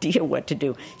idea what to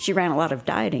do. She ran a lot of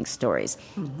dieting stories,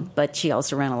 but she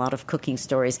also ran a lot of cooking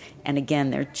stories. And again,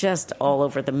 they're just all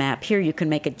over the map. Here you can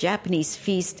make a Japanese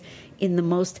feast in the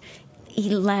most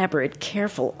elaborate,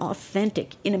 careful,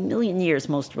 authentic. In a million years,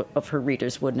 most of her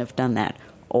readers wouldn't have done that.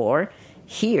 Or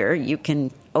here you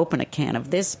can open a can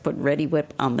of this, put Ready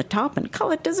Whip on the top, and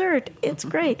call it dessert. It's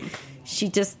great.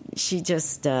 She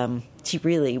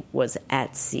really was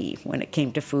at sea when it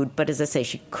came to food. But as I say,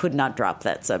 she could not drop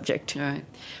that subject. All right.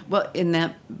 Well, and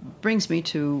that brings me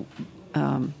to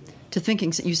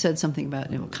thinking. You said something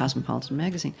about Cosmopolitan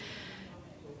magazine,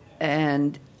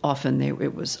 and often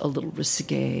it was a little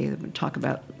risque. They would talk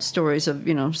about stories of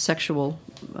sexual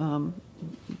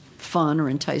fun or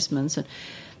enticements, and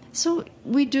so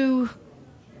we do,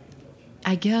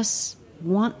 I guess,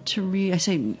 want to read. I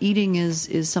say eating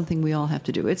is something we all have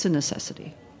to do. It's a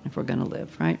necessity if we're going to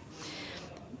live, right?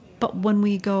 But when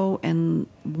we go and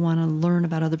want to learn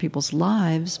about other people's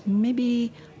lives,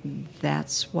 maybe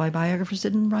that's why biographers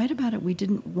didn't write about it. We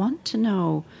didn't want to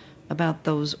know about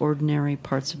those ordinary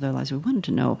parts of their lives. We wanted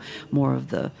to know more of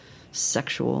the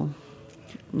sexual,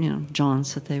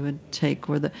 jaunts that they would take,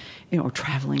 or or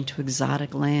traveling to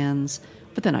exotic lands.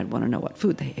 But then I'd want to know what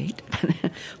food they ate,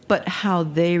 but how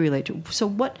they relate to. So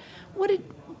what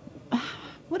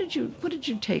did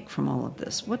you take from all of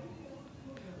this?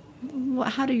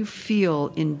 How do you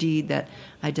feel, indeed, that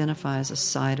identifies a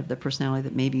side of the personality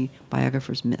that maybe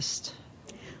biographers missed?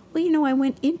 Well, I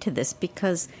went into this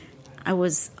because I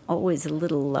was always a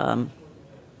little,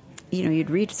 you'd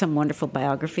read some wonderful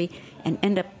biography and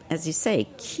end up, as you say,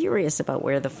 curious about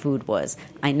where the food was.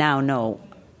 I now know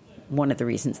one of the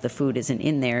reasons the food isn't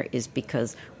in there is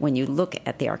because when you look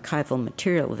at the archival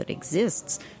material that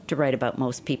exists to write about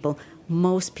most people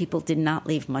did not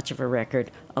leave much of a record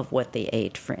of what they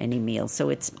ate for any meal. So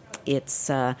it's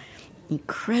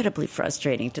incredibly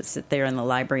frustrating to sit there in the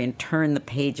library and turn the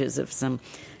pages of some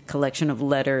collection of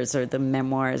letters or the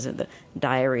memoirs or the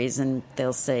diaries, and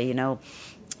they'll say,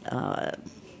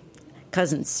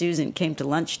 Cousin Susan came to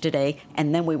lunch today,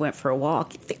 and then we went for a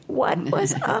walk. You think, what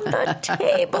was on the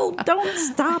table? Don't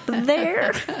stop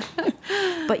there.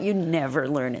 But you never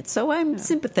learn it. So I'm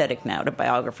sympathetic now to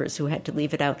biographers who had to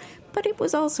leave it out. But it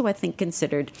was also, I think,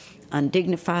 considered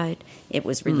undignified. It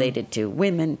was related to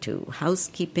women, to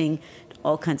housekeeping,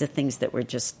 all kinds of things that were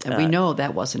just... And we know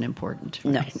that wasn't important.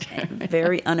 Right? No,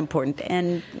 very unimportant,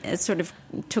 and it sort of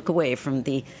took away from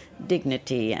the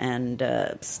dignity and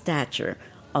stature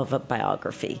of a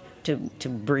biography to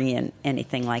bring in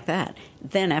anything like that.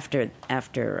 Then after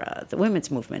the women's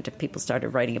movement and people started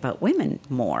writing about women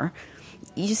more,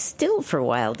 you still for a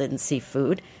while didn't see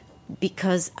food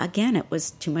because, again, it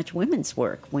was too much women's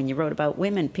work. When you wrote about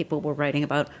women, people were writing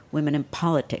about women in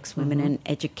politics, women in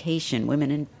education,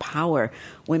 women in power,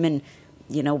 women,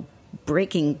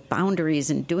 breaking boundaries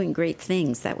and doing great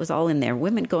things. That was all in there.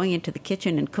 Women going into the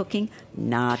kitchen and cooking,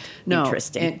 not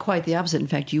interesting. And quite the opposite. In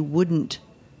fact, you wouldn't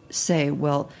say,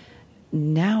 well,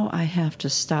 now I have to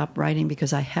stop writing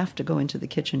because I have to go into the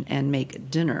kitchen and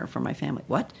make dinner for my family.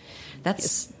 What? That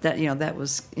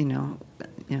was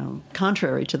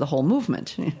contrary to the whole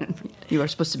movement. You are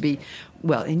supposed to be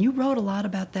and you wrote a lot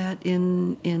about that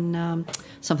in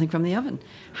Something from the Oven.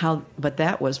 But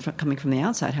that was coming from the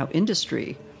outside. How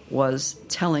industry was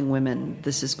telling women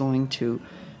this is going to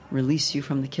release you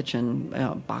from the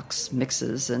kitchen, box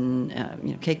mixes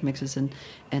and cake mixes and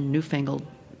newfangled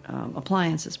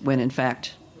appliances, when in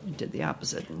fact you did the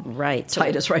opposite. Right.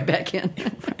 Tied us right back in.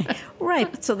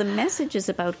 Right. So the messages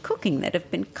about cooking that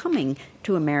have been coming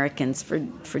to Americans for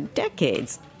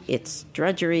decades, it's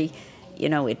drudgery,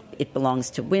 it belongs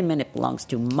to women, it belongs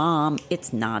to mom,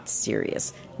 it's not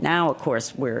serious. Now, of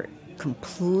course, we're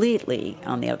completely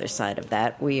on the other side of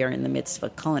that. We are in the midst of a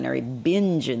culinary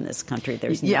binge in this country. I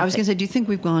was going to say, do you think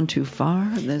we've gone too far?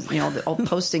 There's, all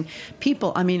posting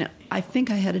people. I mean, I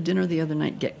think I had a dinner the other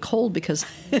night get cold because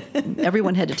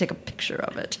everyone had to take a picture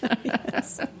of it.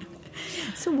 Yes.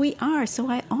 So we are. So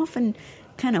I often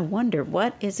kind of wonder,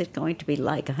 what is it going to be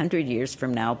like 100 years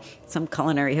from now? Some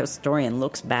culinary historian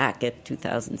looks back at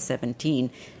 2017,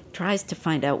 tries to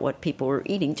find out what people were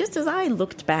eating, just as I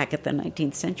looked back at the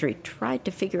 19th century, tried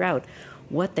to figure out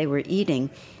what they were eating.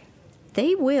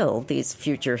 They will, these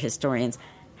future historians,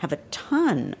 have a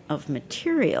ton of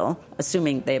material,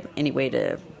 assuming they have any way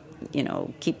to,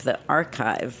 keep the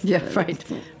archive. Yeah, right.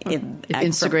 If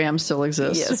Instagram still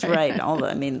exists. Yes, right.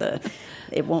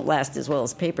 It won't last as well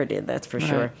as paper did, that's for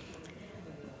sure.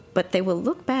 But they will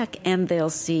look back and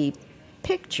they'll see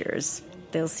pictures.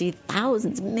 They'll see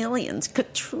thousands, millions,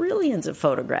 quadrillions of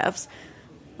photographs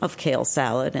of kale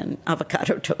salad and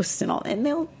avocado toast and all, and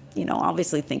they'll,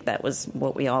 obviously think that was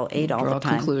what we all ate all the time. Draw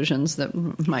conclusions that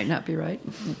might not be right.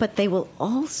 But they will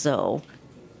also,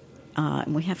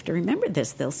 and we have to remember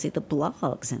this, they'll see the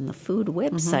blogs and the food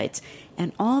websites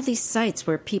and all these sites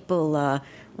where people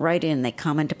write in, they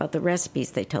comment about the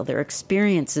recipes, they tell their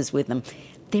experiences with them.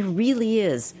 There really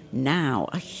is now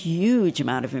a huge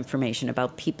amount of information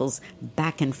about people's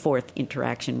back and forth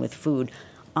interaction with food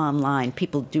online.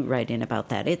 People do write in about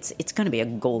that. It's going to be a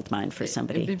gold mine for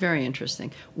somebody. It'd be very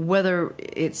interesting. Whether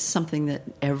it's something that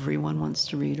everyone wants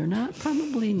to read or not,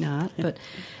 probably not. But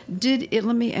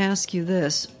let me ask you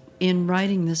this. In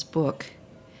writing this book,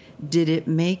 did it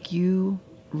make you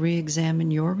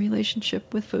re-examine your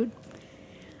relationship with food?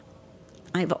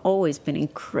 I've always been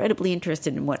incredibly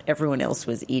interested in what everyone else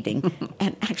was eating,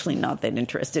 and actually not that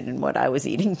interested in what I was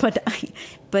eating. But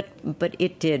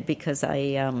it did, because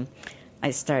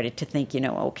I started to think,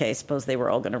 okay, suppose they were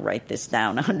all going to write this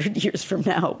down 100 years from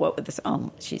now. What would this?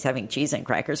 Oh, she's having cheese and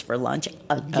crackers for lunch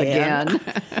again.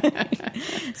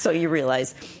 So you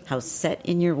realize how set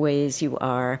in your ways you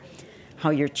are,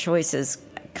 how your choices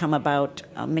come about.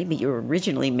 Maybe you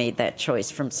originally made that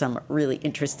choice from some really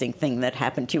interesting thing that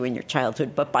happened to you in your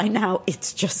childhood, but by now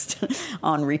it's just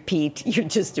on repeat. You're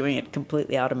just doing it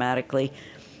completely automatically.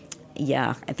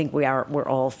 Yeah, I think we're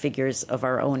all figures of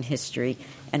our own history,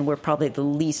 and we're probably the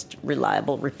least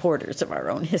reliable reporters of our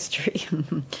own history.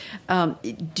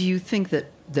 Do you think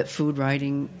that food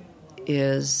writing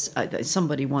is,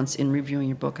 somebody once in reviewing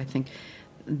your book, I think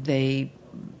they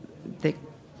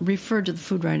referred to the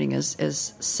food writing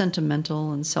as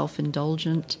sentimental and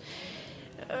self-indulgent.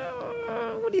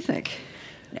 What do you think?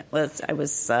 Well,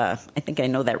 I think I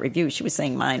know that review. She was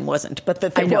saying mine wasn't, but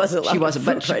that there was a lot. She wasn't,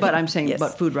 of food writing. But I'm saying yes.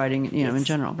 about food writing, in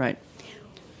general, right?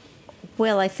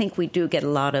 Well, I think we do get a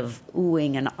lot of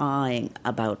oohing and aahing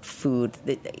about food.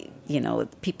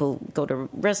 People go to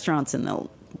restaurants and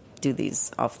they'll do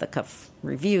these off-the-cuff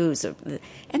reviews,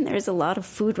 and there's a lot of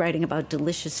food writing about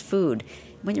delicious food.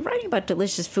 When you're writing about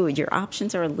delicious food, your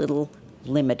options are a little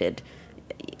limited.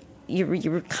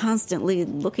 You're constantly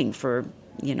looking for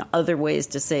other ways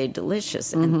to say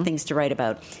delicious and things to write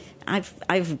about.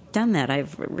 I've done that.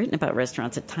 I've written about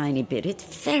restaurants a tiny bit. It's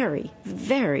very,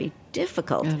 very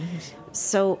difficult. Yeah,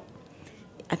 so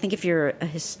I think if you're a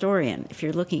historian, if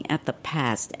you're looking at the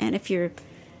past, and if you're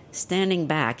standing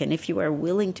back, and if you are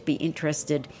willing to be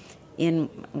interested in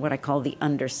what I call the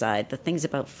underside, the things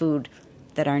about food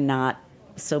that are not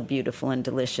so beautiful and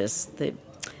delicious,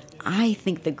 I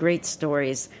think the great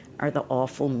stories are the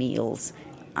awful meals.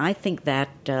 I think that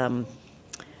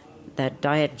that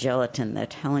diet gelatin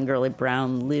that Helen Gurley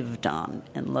Brown lived on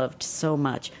and loved so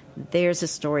much, there's a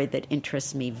story that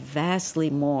interests me vastly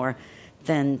more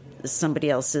than somebody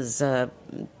else's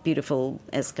beautiful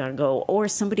escargot or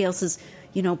somebody else's,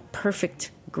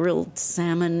 perfect grilled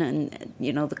salmon and,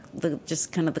 the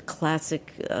just kind of the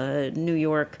classic New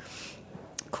York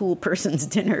cool person's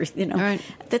dinner, Right.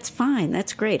 That's fine.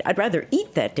 That's great. I'd rather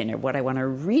eat that dinner. What I want to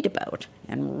read about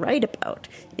and write about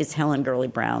is Helen Gurley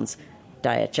Brown's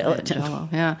diet gelatin.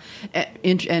 Yeah.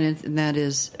 And that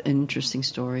is an interesting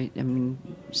story. I mean,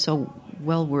 so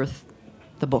well worth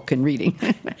the book and reading.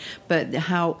 But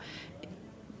how,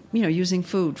 using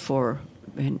food for,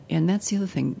 and that's the other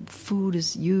thing, food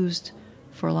is used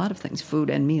for a lot of things, food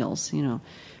and meals,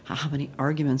 how many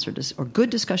arguments or good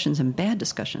discussions and bad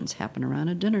discussions happen around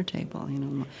a dinner table.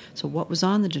 So what was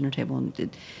on the dinner table,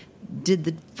 and did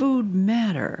the food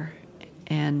matter?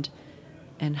 And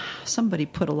somebody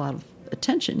put a lot of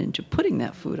attention into putting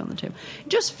that food on the table.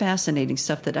 Just fascinating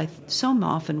stuff that so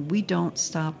often we don't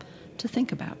stop to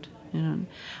think about. And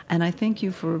I thank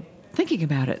you for thinking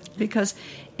about it, because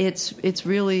it's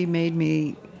really made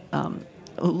me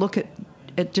look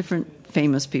at different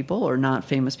famous people or not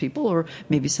famous people, or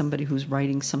maybe somebody who's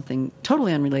writing something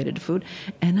totally unrelated to food.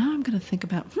 And now I'm going to think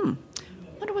about,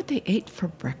 wonder what they ate for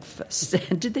breakfast.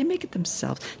 Did they make it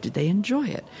themselves? Did they enjoy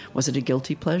it? Was it a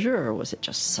guilty pleasure, or was it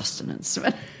just sustenance?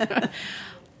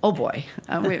 Oh boy,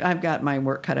 I've got my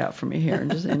work cut out for me here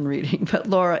just in reading. But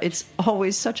Laura, it's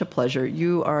always such a pleasure.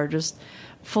 You are just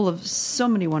full of so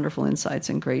many wonderful insights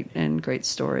and great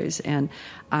stories. And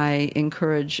I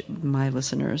encourage my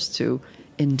listeners to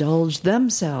indulge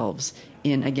themselves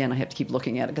in, again, I have to keep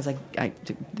looking at it because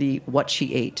the What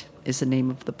She Ate is the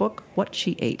name of the book, What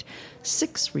She Ate.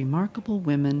 6 Remarkable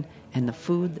Women and the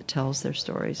Food That Tells Their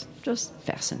Stories. Just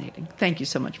fascinating. Thank you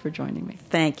so much for joining me.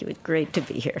 Thank you. It's great to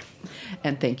be here.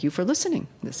 And thank you for listening.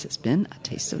 This has been A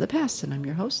Taste of the Past, and I'm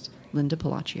your host, Linda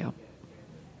Palacio.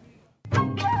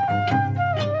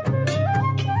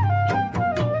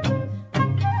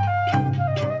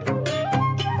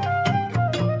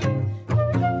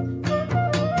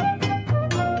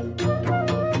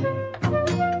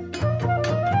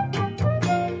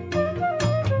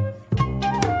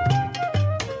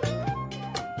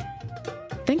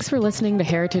 Thanks for listening to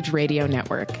Heritage Radio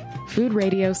Network, food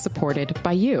radio supported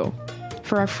by you.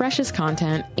 For our freshest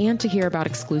content and to hear about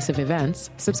exclusive events,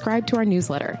 subscribe to our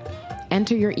newsletter.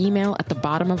 Enter your email at the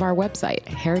bottom of our website,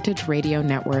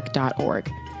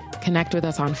 heritageradionetwork.org. Connect with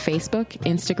us on Facebook,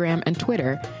 Instagram, and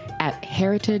Twitter at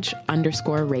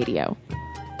heritage_radio.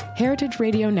 Heritage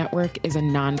Radio Network is a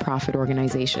nonprofit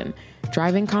organization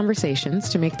driving conversations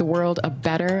to make the world a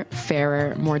better,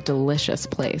 fairer, more delicious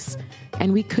place.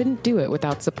 And we couldn't do it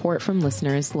without support from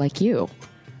listeners like you.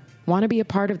 Want to be a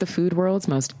part of the food world's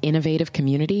most innovative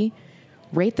community?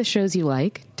 Rate the shows you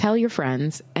like, tell your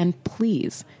friends, and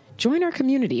please join our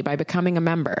community by becoming a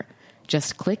member.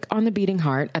 Just click on the beating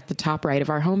heart at the top right of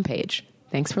our homepage.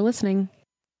 Thanks for listening.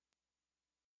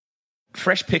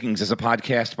 Fresh Pickings is a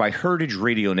podcast by Heritage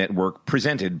Radio Network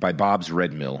presented by Bob's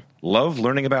Red Mill. Love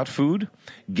learning about food?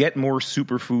 Get more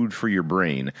superfood for your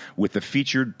brain with the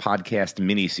featured podcast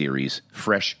miniseries,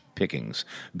 Fresh Pickings.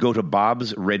 Go to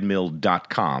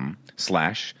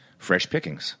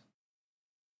bobsredmill.com/freshpickings.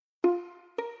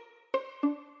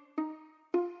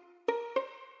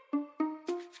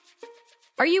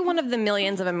 Are you one of the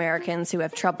millions of Americans who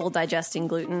have trouble digesting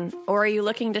gluten, or are you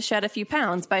looking to shed a few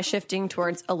pounds by shifting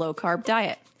towards a low-carb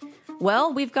diet?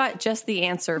 Well, we've got just the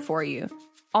answer for you.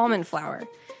 Almond flour.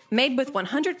 Made with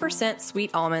 100% sweet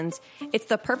almonds, it's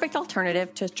the perfect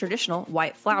alternative to traditional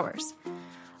white flours.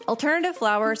 Alternative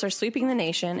flours are sweeping the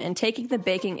nation and taking the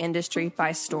baking industry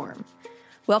by storm.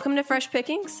 Welcome to Fresh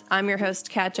Pickings. I'm your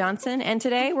host, Kat Johnson, and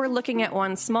today we're looking at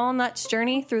one small nut's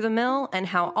journey through the mill and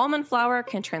how almond flour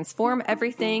can transform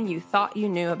everything you thought you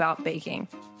knew about baking.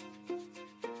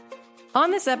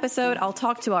 On this episode, I'll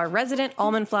talk to our resident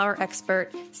almond flour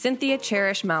expert, Cynthia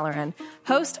Cherish-Malloran,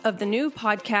 host of the new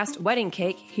podcast Wedding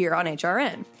Cake here on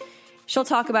HRN. She'll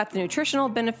talk about the nutritional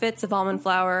benefits of almond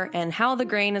flour and how the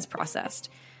grain is processed.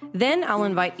 Then I'll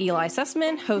invite Eli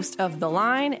Sussman, host of The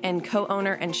Line and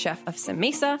co-owner and chef of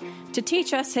Semesa, to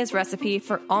teach us his recipe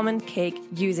for almond cake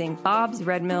using Bob's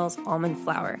Red Mill's almond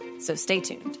flour. So stay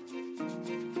tuned.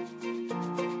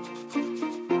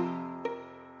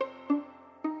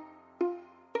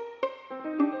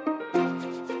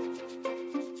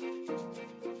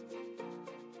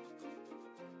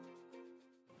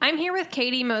 I'm here with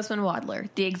Katie Mosman-Wadler,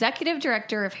 the executive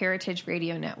director of Heritage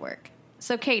Radio Network.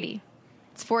 So Katie,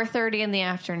 it's 4:30 in the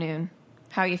afternoon.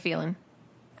 How are you feeling?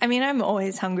 I mean, I'm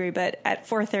always hungry, but at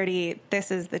 4:30,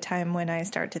 this is the time when I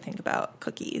start to think about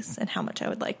cookies and how much I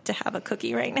would like to have a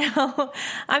cookie right now.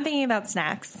 I'm thinking about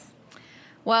snacks.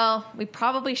 Well, we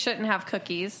probably shouldn't have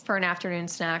cookies for an afternoon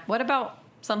snack. What about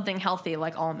something healthy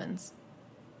like almonds?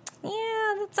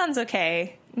 Yeah, that sounds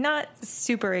okay. Not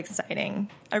super exciting.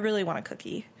 I really want a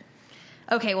cookie.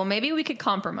 Okay, well, maybe we could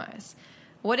compromise.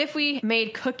 What if we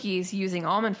made cookies using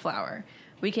almond flour?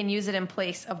 We can use it in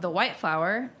place of the white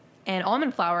flour, and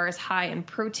almond flour is high in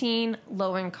protein,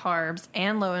 low in carbs,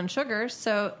 and low in sugars,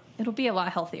 so it'll be a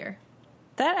lot healthier.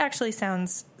 That actually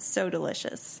sounds so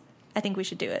delicious. I think we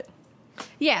should do it.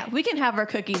 Yeah, we can have our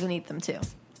cookies and eat them too.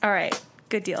 All right,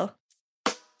 good deal.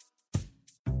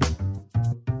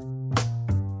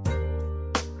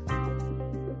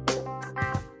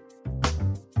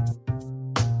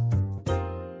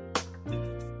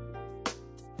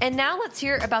 And now let's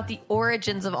hear about the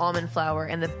origins of almond flour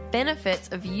and the benefits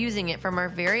of using it from our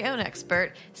very own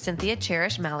expert, Cynthia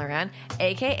Cherish-Malloran,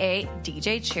 a.k.a.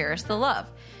 DJ Cherish the Love.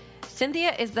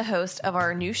 Cynthia is the host of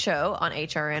our new show on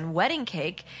HRN, Wedding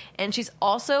Cake, and she's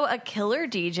also a killer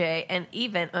DJ and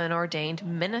even an ordained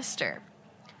minister.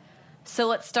 So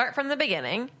let's start from the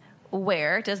beginning.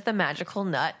 Where does the magical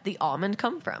nut, the almond,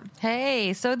 come from?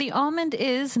 Hey, so the almond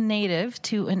is native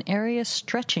to an area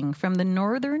stretching from the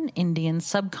northern Indian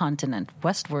subcontinent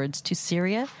westwards to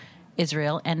Syria,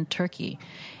 Israel, and Turkey.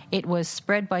 It was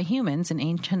spread by humans in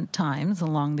ancient times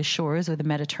along the shores of the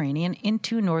Mediterranean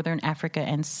into northern Africa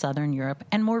and southern Europe,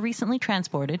 and more recently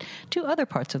transported to other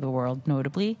parts of the world,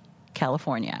 notably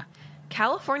California.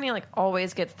 California,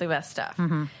 always gets the best stuff.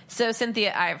 Mm-hmm. So,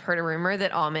 Cynthia, I've heard a rumor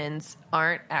that almonds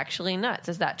aren't actually nuts.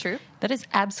 Is that true? That is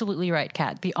absolutely right,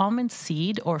 Kat. The almond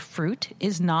seed or fruit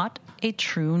is not a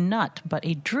true nut, but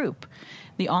a drupe.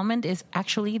 The almond is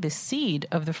actually the seed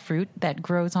of the fruit that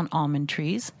grows on almond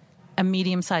trees, a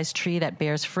medium-sized tree that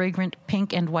bears fragrant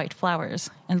pink and white flowers.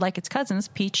 And like its cousins,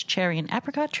 peach, cherry, and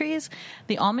apricot trees,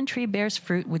 the almond tree bears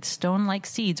fruit with stone-like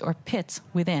seeds or pits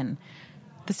within.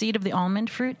 The seed of the almond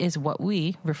fruit is what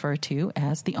we refer to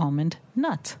as the almond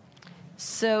nut.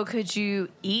 So could you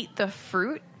eat the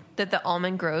fruit that the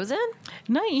almond grows in?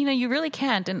 No, you really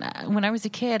can't. And when I was a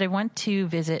kid, I went to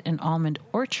visit an almond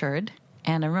orchard,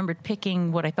 and I remembered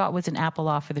picking what I thought was an apple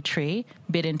off of the tree,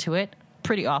 bit into it,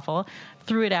 pretty awful,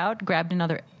 threw it out, grabbed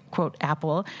another, quote,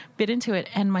 apple, bit into it,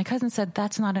 and my cousin said,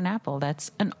 "That's not an apple,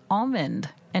 that's an almond."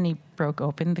 And he broke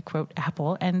open the, quote,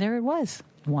 apple, and there it was,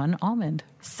 one almond.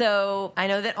 So I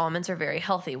know that almonds are very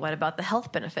healthy. What about the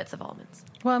health benefits of almonds?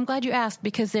 Well, I'm glad you asked,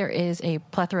 because there is a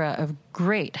plethora of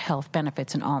great health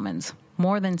benefits in almonds.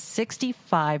 More than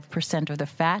 65% of the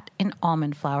fat in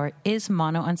almond flour is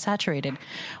monounsaturated,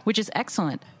 which is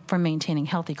excellent for maintaining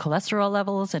healthy cholesterol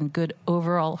levels and good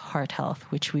overall heart health,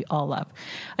 which we all love.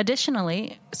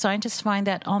 Additionally, scientists find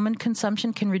that almond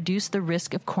consumption can reduce the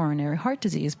risk of coronary heart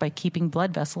disease by keeping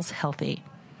blood vessels healthy.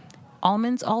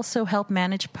 Almonds also help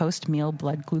manage post-meal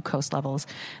blood glucose levels,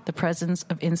 the presence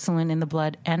of insulin in the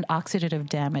blood, and oxidative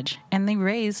damage, and they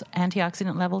raise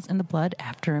antioxidant levels in the blood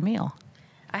after a meal.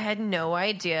 I had no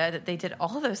idea that they did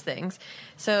all those things.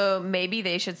 So maybe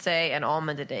they should say an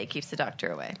almond a day keeps the doctor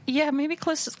away. Yeah, maybe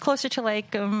closer to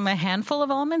like a handful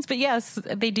of almonds. But yes,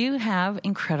 they do have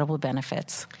incredible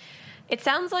benefits. It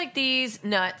sounds like these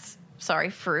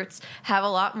fruits, have a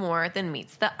lot more than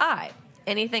meets the eye.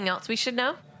 Anything else we should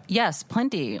know? Yes,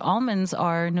 plenty. Almonds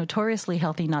are notoriously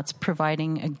healthy nuts,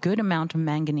 providing a good amount of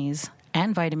manganese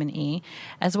and vitamin E,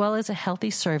 as well as a healthy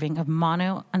serving of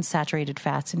monounsaturated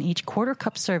fats in each quarter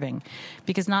cup serving.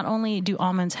 Because not only do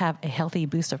almonds have a healthy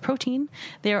boost of protein,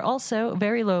 they are also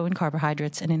very low in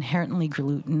carbohydrates and inherently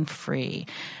gluten-free,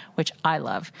 which I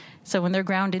love. So when they're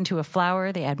ground into a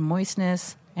flour, they add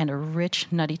moistness and a rich,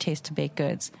 nutty taste to baked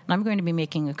goods. And I'm going to be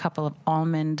making a couple of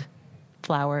almond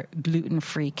flour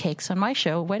gluten-free cakes on my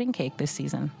show, Wedding Cake, this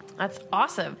season. That's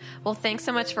awesome. Well, thanks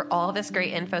so much for all of this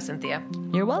great info, Cynthia.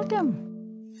 You're welcome.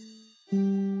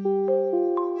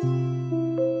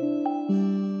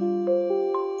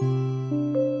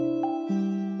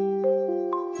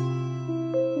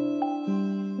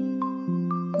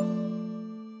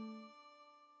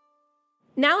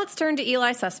 Now let's turn to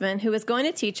Eli Sussman, who is going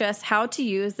to teach us how to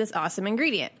use this awesome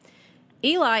ingredient.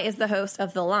 Eli is the host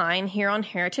of The Line here on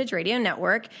Heritage Radio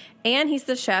Network, and he's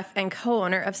the chef and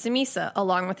co-owner of Samisa,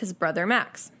 along with his brother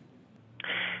Max.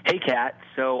 Hey, Kat.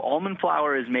 So almond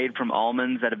flour is made from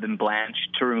almonds that have been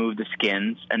blanched to remove the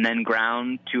skins and then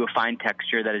ground to a fine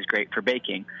texture that is great for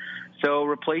baking. So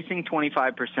replacing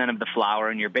 25% of the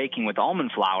flour in your baking with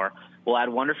almond flour will add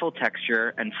wonderful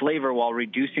texture and flavor while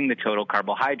reducing the total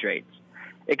carbohydrates.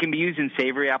 It can be used in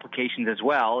savory applications as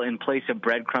well, in place of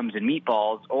breadcrumbs and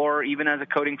meatballs, or even as a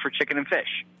coating for chicken and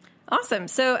fish. Awesome.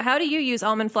 So how do you use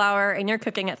almond flour in your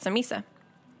cooking at Samisa?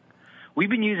 We've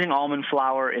been using almond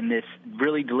flour in this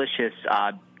really delicious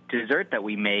dessert that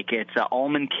we make. It's an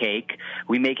almond cake.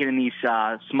 We make it in these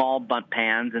small bundt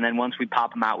pans, and then once we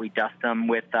pop them out, we dust them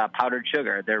with powdered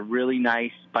sugar. They're really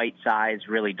nice, bite-sized,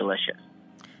 really delicious.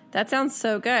 That sounds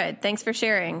so good. Thanks for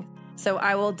sharing. So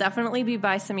I will definitely be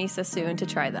by Samisa soon to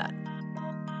try that.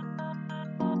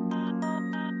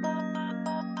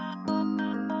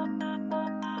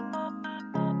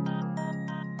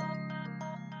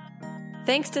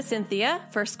 Thanks to Cynthia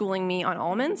for schooling me on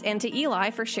almonds, and to Eli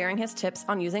for sharing his tips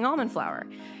on using almond flour.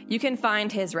 You can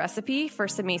find his recipe for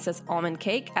Samisa's almond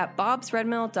cake at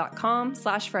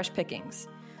bobsredmill.com/freshpickings.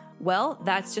 Well,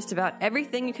 that's just about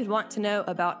everything you could want to know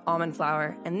about almond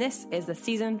flour, and this is the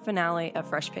season finale of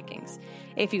Fresh Pickings.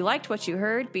 If you liked what you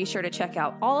heard, be sure to check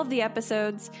out all of the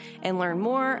episodes and learn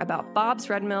more about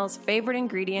Bob's Red Mill's favorite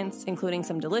ingredients, including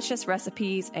some delicious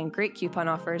recipes and great coupon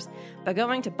offers, by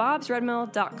going to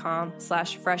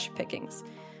bobsredmill.com/freshpickings.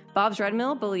 Bob's Red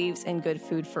Mill believes in good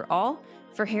food for all.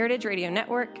 For Heritage Radio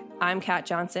Network, I'm Kat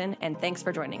Johnson, and thanks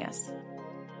for joining us.